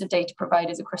hundreds of data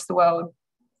providers across the world,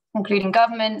 including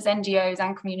governments, NGOs,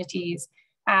 and communities.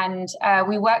 And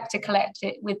we work to collect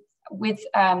it with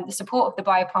the support of the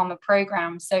BioPalma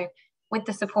program. So with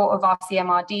the support of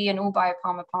RCMRD and all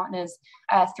BioPalma partners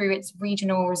through its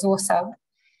regional resource hub.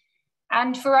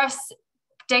 And for us,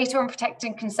 data on protected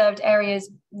and conserved areas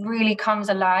really comes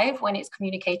alive when it's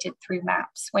communicated through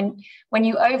maps. When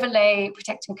you overlay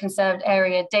protected and conserved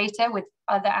area data with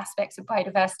other aspects of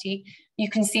biodiversity, you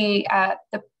can see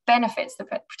the benefits that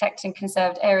protected and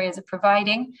conserved areas are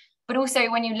providing. But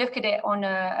also when you look at it on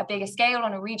a bigger scale,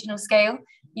 on a regional scale,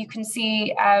 you can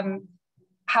see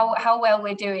how well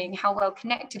we're doing, how well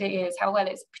connected it is, how well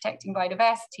it's protecting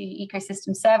biodiversity,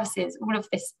 ecosystem services,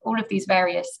 all of these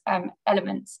various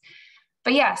elements.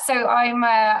 But yeah, so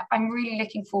I'm really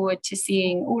looking forward to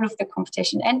seeing all of the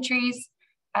competition entries.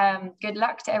 Good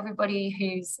luck to everybody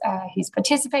who's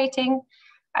participating.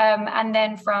 And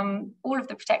then from all of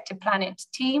the Protected Planet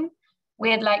team,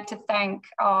 we'd like to thank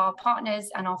our partners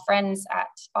and our friends at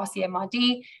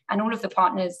RCMRD and all of the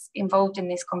partners involved in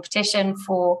this competition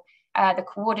for the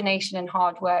coordination and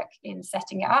hard work in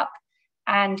setting it up,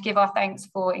 and give our thanks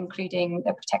for including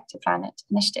the Protected Planet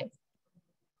initiative.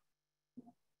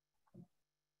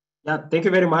 Yeah, thank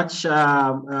you very much,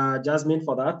 Jasmine,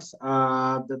 for that.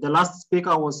 The last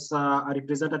speaker was a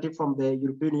representative from the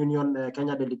European Union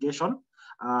Kenya delegation,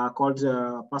 called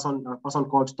a person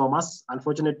called Thomas.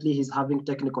 Unfortunately, he's having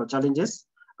technical challenges.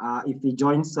 If he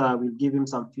joins, we'll give him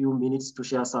some few minutes to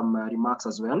share some remarks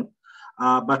as well.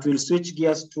 But we'll switch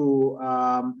gears to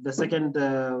the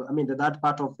third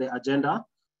part of the agenda,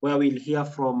 where we'll hear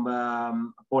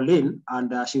from Pauline,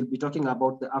 and she'll be talking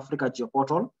about the Africa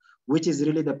Geoportal, which is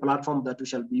really the platform that we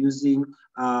shall be using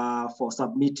for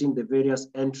submitting the various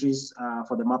entries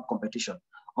for the map competition.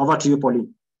 Over to you,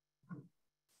 Pauline.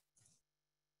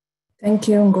 Thank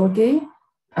you, Ngogi.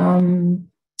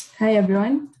 Hi,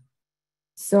 everyone.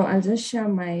 So I'll just share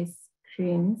my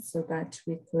screen so that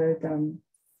we could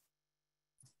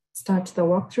start the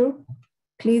walkthrough.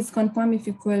 Please confirm if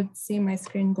you could see my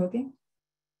screen, Ngogi.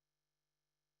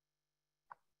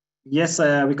 Yes,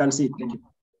 we can see it. Thank you.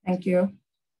 Thank you.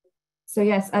 So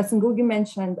yes, as Ngogi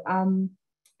mentioned,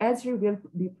 Esri will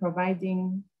be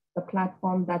providing the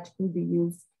platform that will be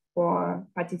used for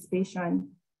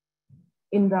participation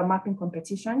in the mapping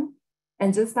competition.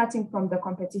 And just starting from the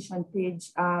competition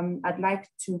page, I'd like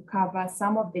to cover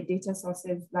some of the data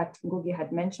sources that Ngogi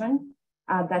had mentioned.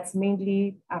 That's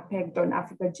mainly pegged on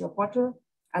Africa Geoportal,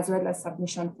 as well as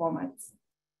submission formats.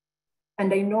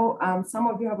 And I know some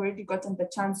of you have already gotten the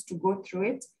chance to go through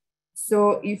it.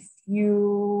 So if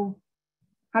you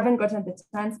haven't gotten the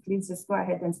chance, please just go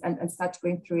ahead and start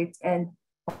going through it. And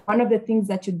one of the things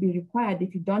that should be required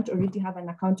if you don't already have an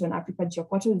account on Africa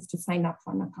Geoportal is to sign up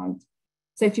for an account.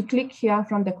 So if you click here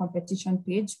from the competition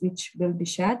page, which will be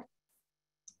shared,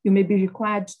 you may be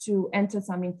required to enter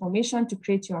some information to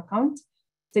create your account.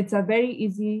 So it's a very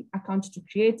easy account to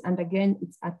create. And again,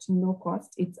 it's at no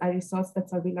cost. It's a resource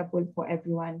that's available for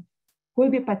everyone who will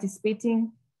be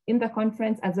participating in the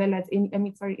conference, as well as in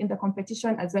the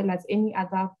competition, as well as any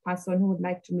other person who would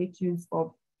like to make use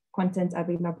of content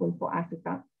available for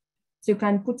Africa. So you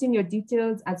can put in your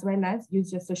details, as well as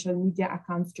use your social media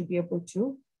accounts to be able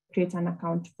to create an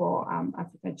account for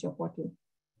Africa Geoportal.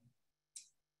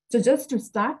 So just to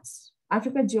start,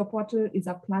 Africa Geoportal is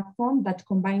a platform that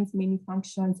combines many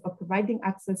functions of providing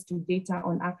access to data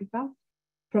on Africa,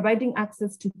 providing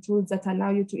access to tools that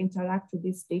allow you to interact with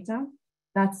this data.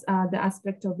 That's the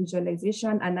aspect of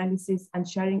visualization, analysis, and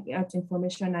sharing out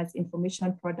information as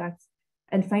information products.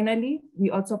 And finally, we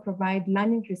also provide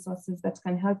learning resources that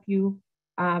can help you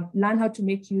learn how to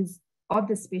make use of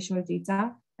the spatial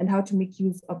data and how to make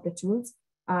use of the tools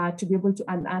to be able to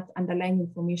unearth underlying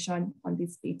information on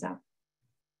this data.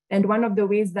 And one of the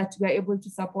ways that we're able to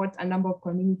support a number of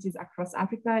communities across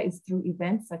Africa is through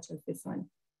events such as this one.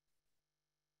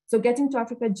 So getting to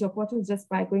Africa Geoportal is just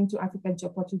by going to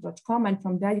africageoportal.com, and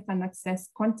from there you can access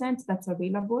content that's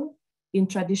available in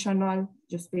traditional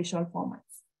geospatial formats.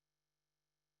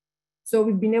 So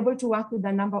we've been able to work with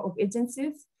a number of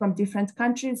agencies from different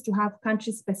countries to have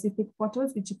country-specific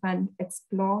portals, which you can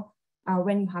explore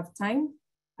when you have time,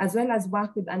 as well as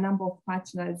work with a number of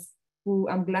partners who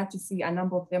I'm glad to see a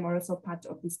number of them are also part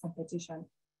of this competition.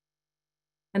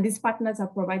 And these partners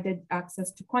have provided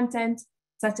access to content,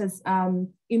 such as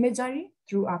imagery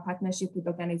through our partnership with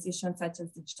organizations such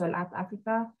as Digital Earth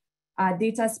Africa,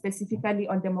 data specifically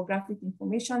on demographic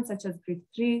information such as grade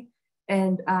 3.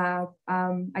 And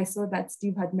I saw that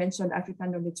Steve had mentioned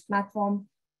African Knowledge Platform,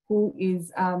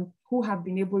 who have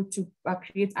been able to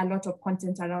create a lot of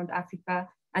content around Africa,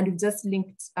 and we've just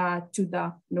linked to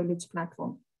the knowledge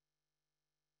platform.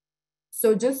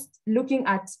 So just looking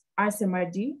at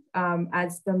RCMRD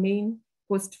as the main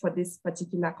host for this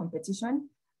particular competition,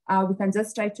 we can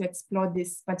just try to explore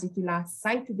this particular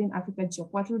site within Africa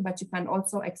GeoPortal, but you can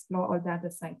also explore all the other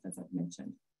sites as I've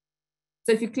mentioned.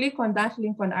 So if you click on that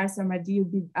link on RCMRD, you'll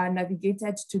be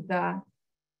navigated to the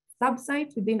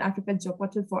sub-site within Africa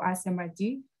GeoPortal for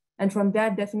RCMRD. And from there,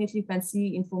 definitely you can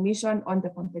see information on the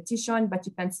competition, but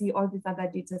you can see all these other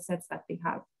data sets that they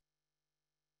have.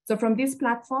 So from this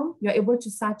platform, you're able to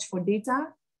search for data,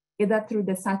 either through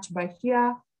the search bar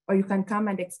here, or you can come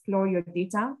and explore your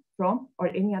data from, or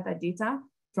any other data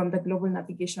from the global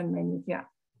navigation menu here.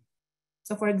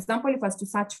 So for example, if I was to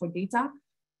search for data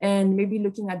and maybe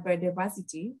looking at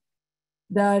biodiversity,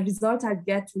 the result I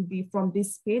get will be from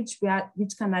this page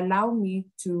which can allow me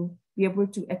to be able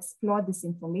to explore this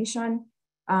information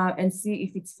and see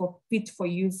if it's fit for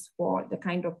use for the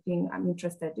kind of thing I'm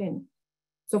interested in.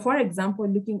 So for example,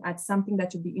 looking at something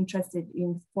that you'll be interested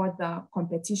in for the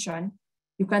competition,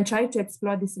 you can try to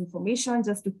explore this information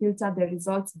just to filter the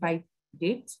results by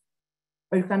date,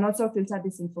 or you can also filter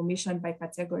this information by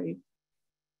category.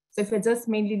 So if you're just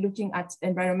mainly looking at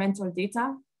environmental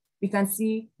data, we can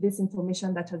see this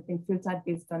information that has been filtered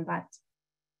based on that.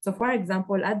 So for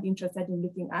example, I'd be interested in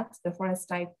looking at the forest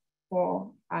type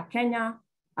for Kenya,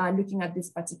 looking at this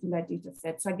particular data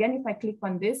set. So again, if I click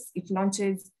on this, it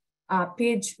launches a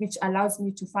page which allows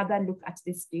me to further look at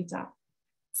this data.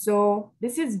 So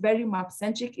this is very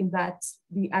map-centric in that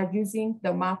we are using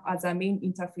the map as our main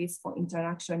interface for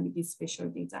interaction with this spatial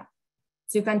data.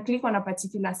 So you can click on a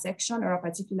particular section or a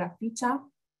particular feature,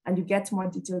 and you get more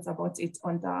details about it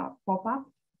on the pop-up.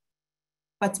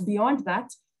 But beyond that,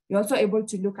 you're also able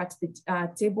to look at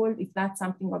the table if that's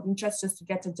something of interest, just to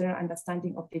get a general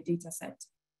understanding of the data set.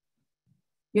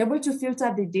 You're able to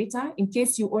filter the data in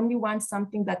case you only want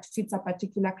something that fits a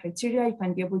particular criteria, you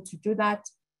can be able to do that.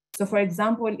 So for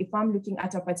example, if I'm looking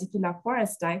at a particular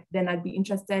forest type, then I'd be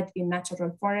interested in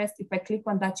natural forest. If I click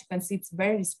on that, you can see it's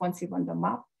very responsive on the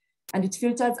map, and it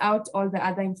filters out all the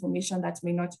other information that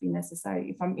may not be necessary.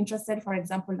 If I'm interested, for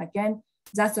example, again,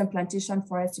 just on plantation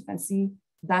forest, you can see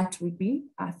that would be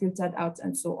filtered out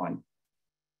and so on.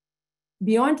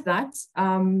 Beyond that,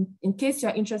 in case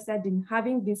you're interested in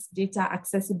having this data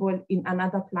accessible in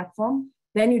another platform,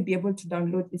 then you'd be able to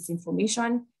download this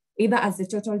information, either as the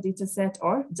total data set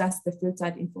or just the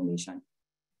filtered information.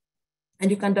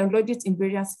 And you can download it in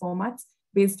various formats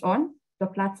based on the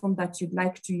platform that you'd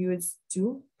like to use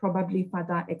to probably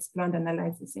further explore and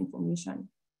analyze this information.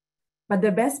 But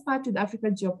the best part with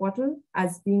Africa GeoPortal,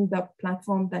 as being the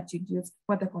platform that you'd use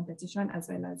for the competition as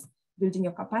well as building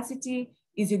your capacity,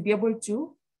 is you'll be able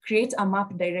to create a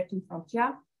map directly from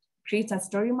here, create a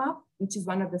story map, which is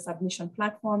one of the submission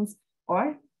platforms,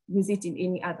 or use it in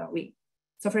any other way.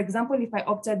 So for example, if I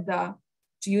opted to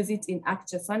use it in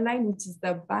ArcGIS Online, which is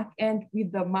the back end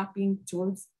with the mapping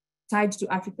tools tied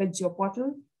to Africa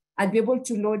GeoPortal, I'd be able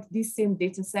to load this same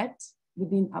data set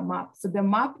within a map. So the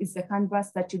map is the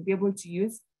canvas that you'll be able to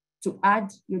use to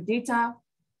add your data,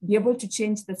 be able to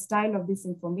change the style of this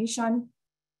information.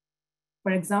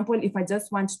 For example, if I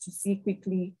just want to see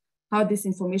quickly how this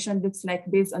information looks like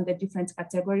based on the different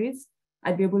categories,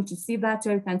 I'd be able to see that,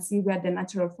 or you can see where the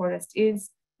natural forest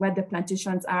is, where the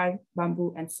plantations are,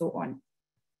 bamboo, and so on.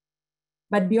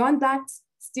 But beyond that,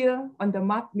 still on the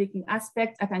map making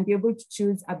aspect, I can be able to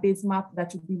choose a base map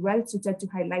that would be well suited to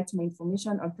highlight my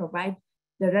information or provide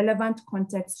the relevant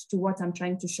context to what I'm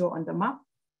trying to show on the map,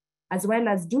 as well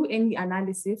as do any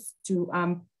analysis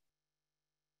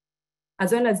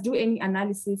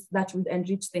that would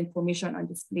enrich the information on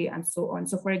display and so on.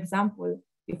 So for example,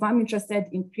 if I'm interested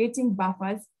in creating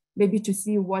buffers, maybe to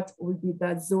see what would be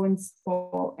the zones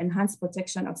for enhanced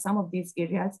protection of some of these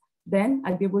areas, then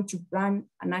I'll be able to run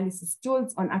analysis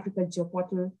tools on Africa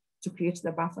GeoPortal to create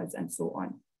the buffers and so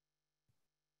on.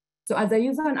 So as a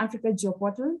user on Africa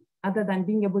GeoPortal, other than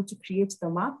being able to create the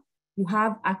map, you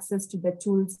have access to the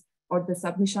tools or the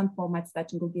submission formats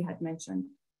that Ngugi had mentioned.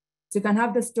 So you can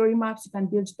have the story maps, you can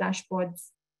build dashboards,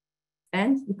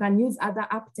 and you can use other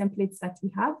app templates that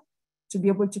we have to be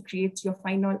able to create your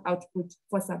final output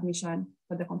for submission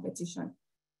for the competition.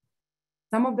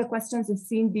 Some of the questions we've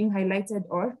seen being highlighted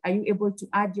are you able to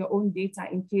add your own data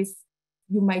in case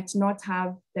you might not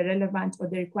have the relevant or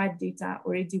the required data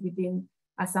already within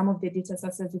some of the data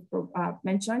sources we've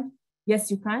mentioned?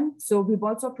 Yes, you can. So we've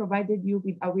also provided you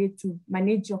with a way to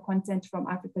manage your content from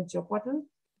Africa GeoPortal,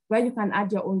 where you can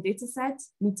add your own data set,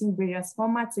 meeting various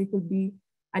formats. So it could be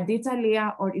a data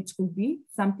layer, or it could be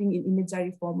something in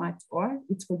imagery format, or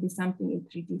it could be something in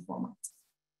 3D format.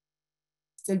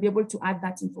 So you'll be able to add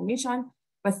that information,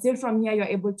 but still from here, you're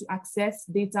able to access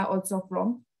data also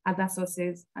from other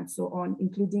sources and so on,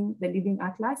 including the Living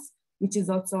Atlas, which is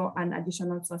also an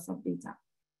additional source of data.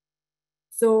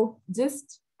 So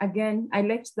just again, I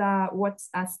liked what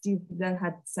Steve then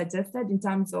had suggested in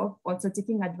terms of also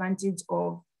taking advantage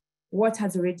of what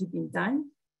has already been done.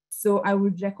 So I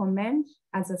would recommend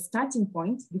as a starting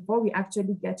point, before we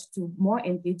actually get to more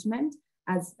engagement,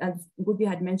 as Ngugi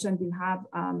had mentioned, we'll have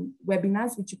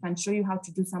webinars which you can show you how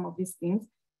to do some of these things.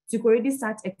 So you can already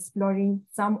start exploring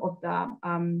some of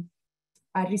the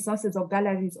resources or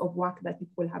galleries of work that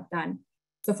people have done.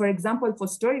 So for example, for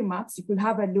story maps, you could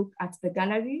have a look at the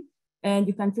gallery, and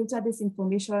you can filter this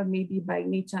information maybe by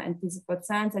nature and physical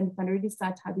science, and you can already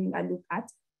start having a look at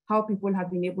how people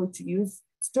have been able to use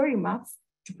story maps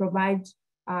to provide,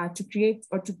 to create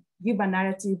or to give a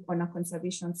narrative on a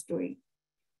conservation story.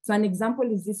 So an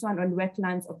example is this one on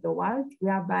wetlands of the world,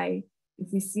 whereby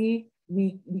if we see,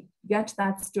 we get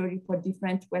that story for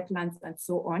different wetlands and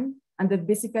so on. And they've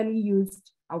basically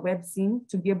used a web scene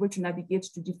to be able to navigate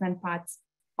to different parts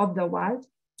of the world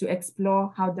to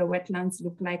explore how the wetlands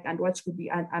look like and what could be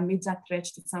a major threat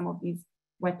to some of these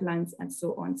wetlands and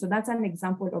so on. So that's an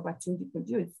example of a tool you could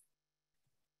use.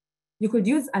 You could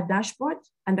use a dashboard.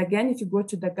 And again, if you go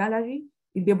to the gallery,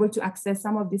 you'll be able to access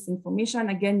some of this information.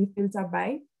 Again, you filter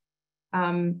by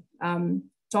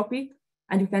topic,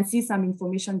 and you can see some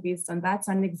information based on that.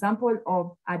 So an example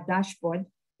of a dashboard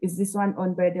is this one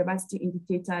on biodiversity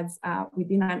indicators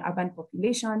within an urban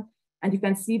population. And you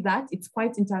can see that it's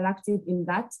quite interactive in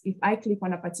that if I click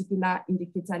on a particular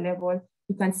indicator level,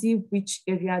 you can see which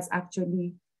areas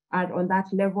actually are on that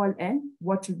level and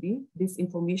what would be this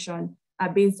information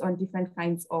based on different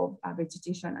kinds of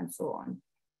vegetation and so on.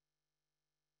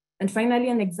 And finally,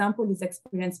 an example is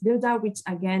Experience Builder, which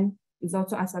again is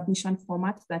also a submission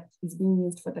format that is being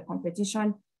used for the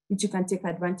competition, which you can take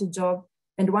advantage of.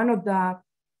 And one of the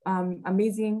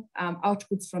amazing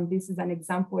outputs from this is an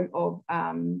example of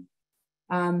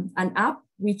an app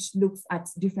which looks at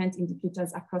different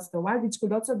indicators across the world, which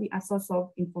could also be a source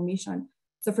of information.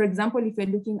 So for example, if you're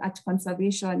looking at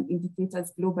conservation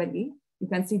indicators globally, you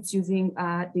can see it's using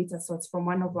a data source from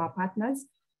one of our partners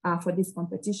for this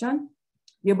competition.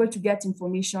 You're able to get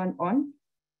information on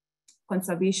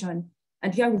conservation.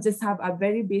 And here we just have a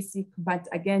very basic, but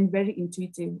again, very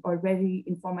intuitive or very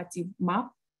informative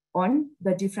map on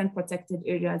the different protected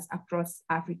areas across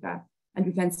Africa. And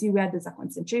we can see where there's a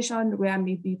concentration, where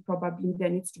maybe probably there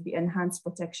needs to be enhanced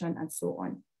protection and so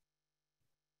on.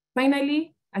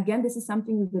 Finally, again, this is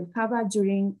something we will cover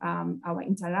during our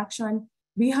interaction.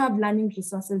 We have learning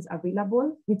resources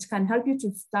available, which can help you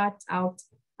to start out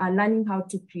learning how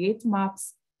to create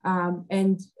maps.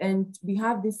 And we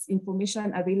have this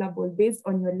information available based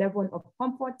on your level of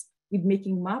comfort with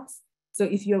making maps. So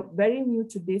if you're very new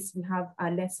to this, we have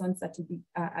lessons that will be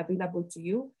available to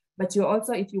you. But you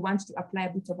also, if you want to apply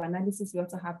a bit of analysis, we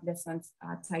also have lessons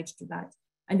tied to that.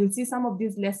 And you'll see some of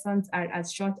these lessons are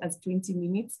as short as 20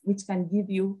 minutes, which can give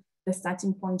you the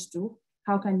starting point to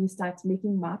how can you start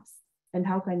making maps and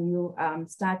how can you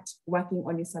start working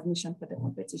on your submission for the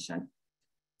competition.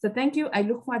 So thank you. I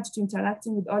look forward to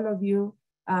interacting with all of you,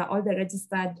 all the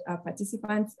registered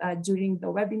participants during the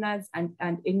webinars and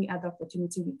any other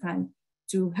opportunity we can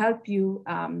to help you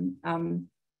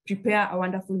prepare a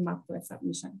wonderful map for a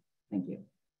submission. Thank you.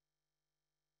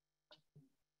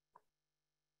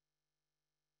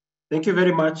 Thank you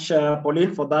very much,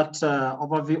 Pauline, for that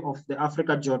overview of the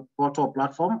Africa GeoPortal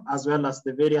platform, as well as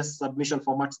the various submission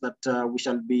formats that we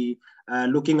shall be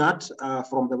looking at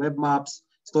from the web maps,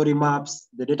 story maps,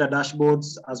 the data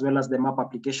dashboards, as well as the map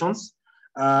applications.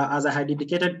 As I had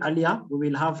indicated earlier, we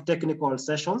will have technical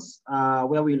sessions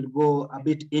where we'll go a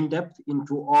bit in depth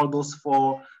into all those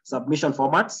 4 submission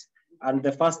formats. And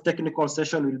the first technical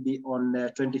session will be on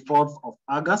 24th of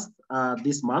August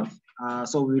this month.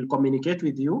 So we will communicate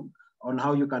with you on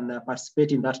how you can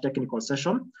participate in that technical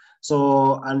session.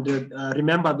 So, and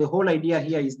remember, the whole idea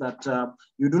here is that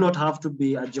you do not have to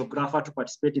be a geographer to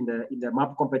participate in the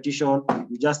map competition.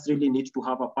 You just really need to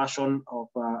have a passion of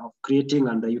creating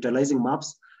and utilizing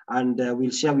maps and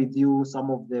we'll share with you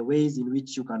some of the ways in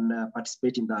which you can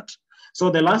participate in that. So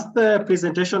the last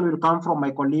presentation will come from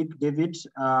my colleague, David.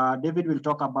 David will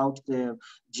talk about the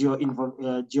Geo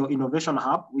Innovation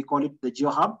Hub. We call it the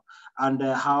Geo Hub, and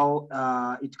how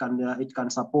it can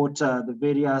support the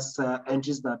various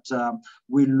entries that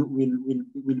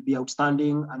will be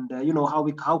outstanding, and you know,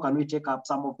 how can we take up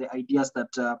some of the ideas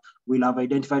that we'll have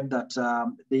identified that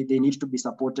they need to be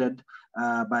supported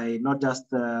by not just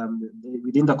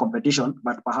within the competition,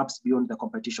 but perhaps beyond the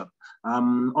competition.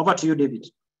 Over to you, David.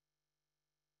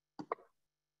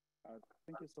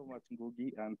 Thank you so much,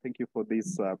 Ngugi, and thank you for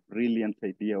this brilliant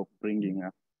idea of bringing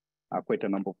quite a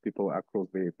number of people across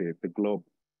the globe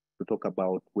to talk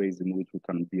about ways in which we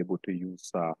can be able to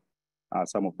use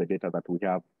some of the data that we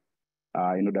have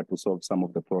in order to solve some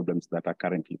of the problems that are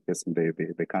currently facing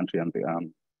the country and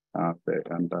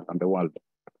the world.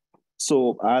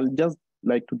 So I'll just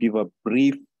like to give a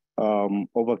brief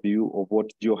overview of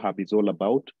what GeoHub is all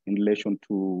about in relation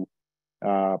to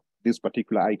this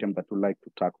particular item that we'd like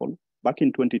to tackle. Back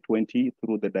in 2020,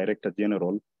 through the Director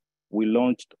General, we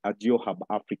launched a GeoHub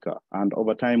Africa. And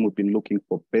over time, we've been looking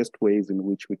for best ways in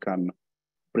which we can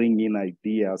bring in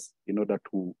ideas in order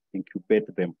to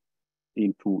incubate them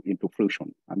into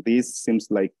fruition. And this seems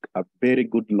like a very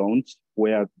good launch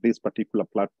where this particular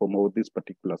platform or this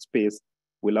particular space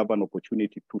will have an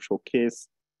opportunity to showcase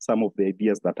some of the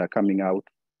ideas that are coming out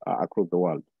across the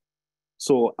world.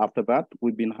 So after that,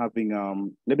 we've been having,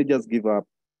 let me just give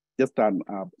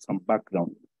some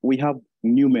background. We have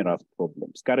numerous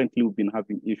problems. Currently, we've been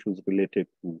having issues related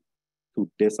to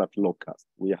desert locusts.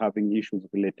 We are having issues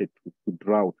related to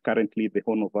drought. Currently, the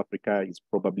Horn of Africa is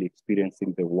probably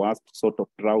experiencing the worst sort of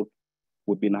drought.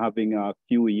 We've been having a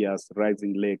few years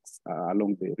rising lakes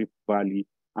along the Rift Valley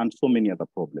and so many other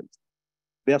problems.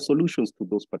 There are solutions to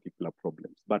those particular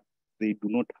problems, but they do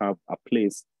not have a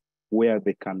place where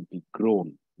they can be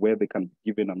grown, where they can be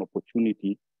given an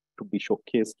opportunity to be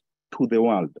showcased to the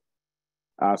world.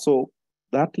 So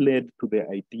that led to the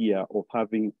idea of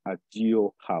having a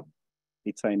Geo Hub.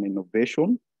 It's an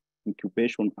innovation,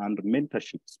 incubation, and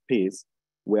mentorship space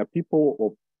where people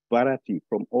of variety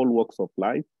from all walks of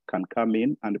life can come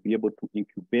in and be able to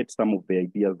incubate some of the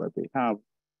ideas that they have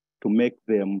to make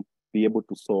them be able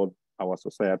to solve our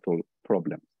societal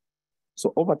problems.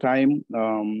 So over time,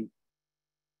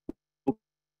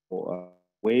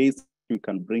 ways we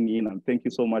can bring in, and thank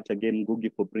you so much again,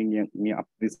 Ngugi, for bringing me up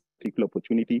this particular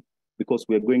opportunity, because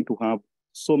we're going to have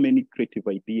so many creative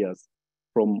ideas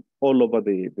from all over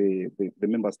the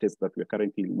member states that we're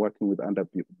currently working with under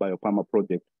the BioPharma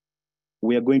project.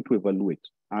 We are going to evaluate.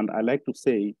 And I like to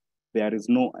say there is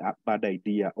no bad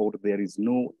idea, or there is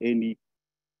no any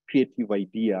creative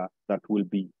idea that will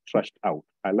be trashed out.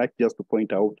 I like just to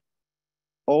point out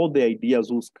all the ideas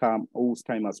whose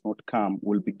time has not come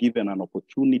will be given an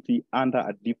opportunity under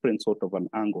a different sort of an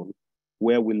angle,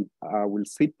 where we'll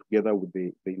sit together with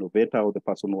the innovator or the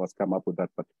person who has come up with that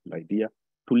particular idea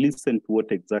to listen to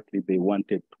what exactly they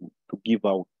wanted to give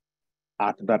out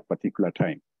at that particular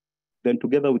time. Then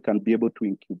together we can be able to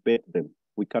incubate them.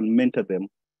 We can mentor them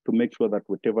to make sure that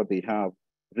whatever they have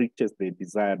reaches the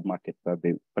desired market that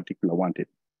they particularly wanted.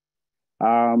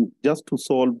 Just to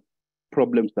solve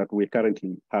problems that we're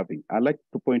currently having, I'd like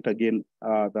to point again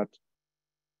that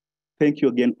thank you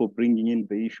again for bringing in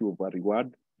the issue of a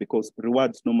reward, because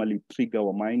rewards normally trigger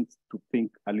our minds to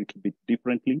think a little bit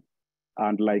differently.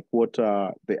 And like what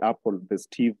the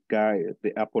Steve guy,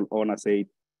 the Apple owner said,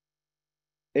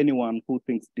 anyone who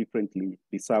thinks differently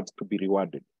deserves to be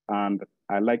rewarded. And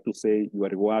I like to say your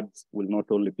rewards will not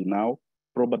only be now,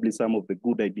 probably some of the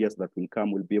good ideas that will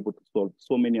come will be able to solve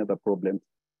so many other problems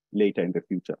later in the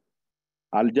future.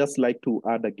 I'll just like to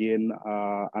add again,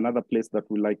 another place that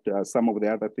we like to, some of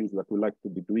the other things that we like to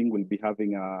be doing will be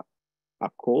having a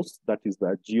course that is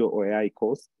the Geo-AI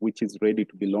course, which is ready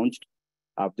to be launched.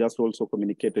 I've just also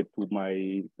communicated to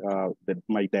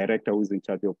my director who is in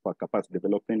charge of capacity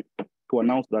development to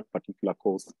announce that particular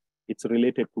course. It's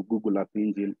related to Google Earth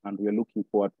Engine, and we're looking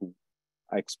forward to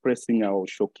expressing or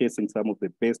showcasing some of the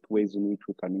best ways in which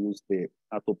we can use the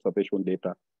Earth observation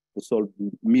data to solve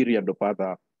myriad of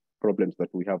other problems that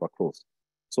we have across.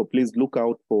 So please look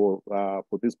out for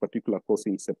this particular course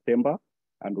in September,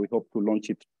 and we hope to launch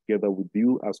it together with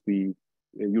you as we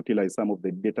utilize some of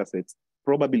the data sets.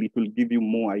 Probably it will give you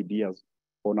more ideas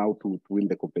on how to win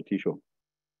the competition.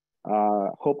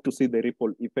 Hope to see the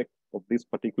ripple effect of this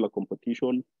particular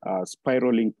competition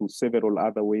spiraling to several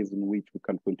other ways in which we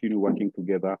can continue working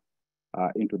together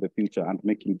into the future and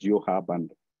making GeoHub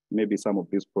and maybe some of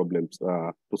these problems,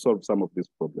 to solve some of these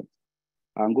problems.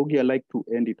 Ngugi, I'd like to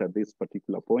end it at this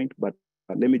particular point, but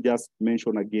let me just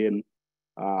mention again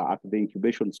at the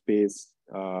incubation space,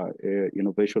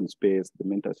 innovation space, the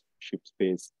mentorship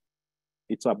space,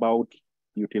 it's about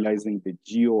utilizing the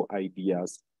geo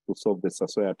ideas to solve the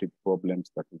societal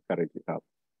problems that we currently have.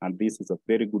 And this is a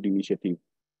very good initiative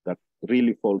that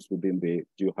really falls within the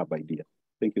GeoHub idea.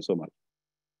 Thank you so much.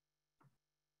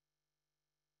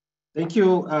 Thank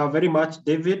you very much,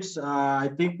 David. I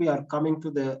think we are coming to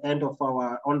the end of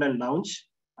our online launch.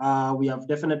 We have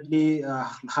definitely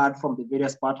heard from the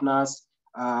various partners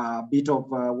a bit of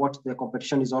what the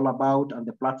competition is all about and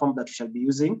the platform that we shall be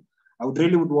using. I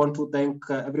would want to thank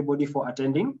everybody for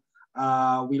attending.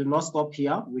 We'll not stop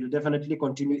here. We'll definitely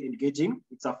continue engaging.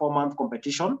 It's a 4-month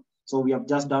competition. So we have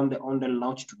just done the online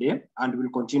launch today and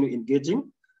we'll continue engaging.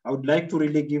 I would like to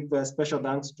really give special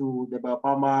thanks to the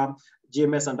Biopharma,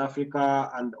 GMS and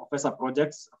Africa and OFESA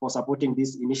projects for supporting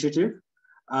this initiative.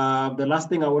 The last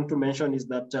thing I want to mention is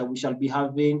that we shall be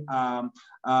having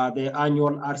the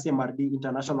annual RCMRD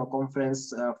International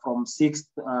Conference from 6th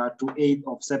to 8th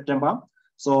of September.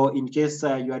 So in case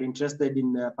you are interested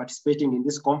in participating in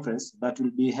this conference that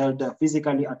will be held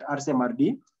physically at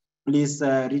RCMRD, please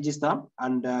register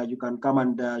and you can come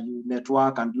and you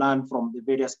network and learn from the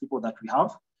various people that we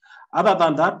have. Other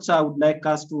than that, I would like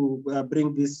us to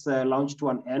bring this launch to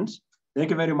an end. Thank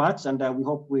you very much, and we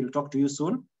hope we'll talk to you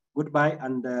soon. Goodbye,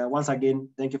 and once again,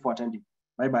 thank you for attending.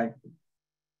 Bye-bye.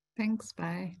 Thanks,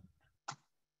 bye.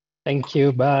 Thank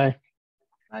you, bye.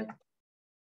 Bye.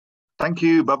 Thank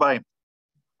you, bye-bye.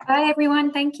 Bye,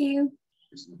 everyone. Thank you.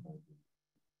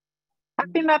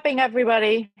 Happy mapping,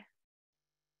 everybody.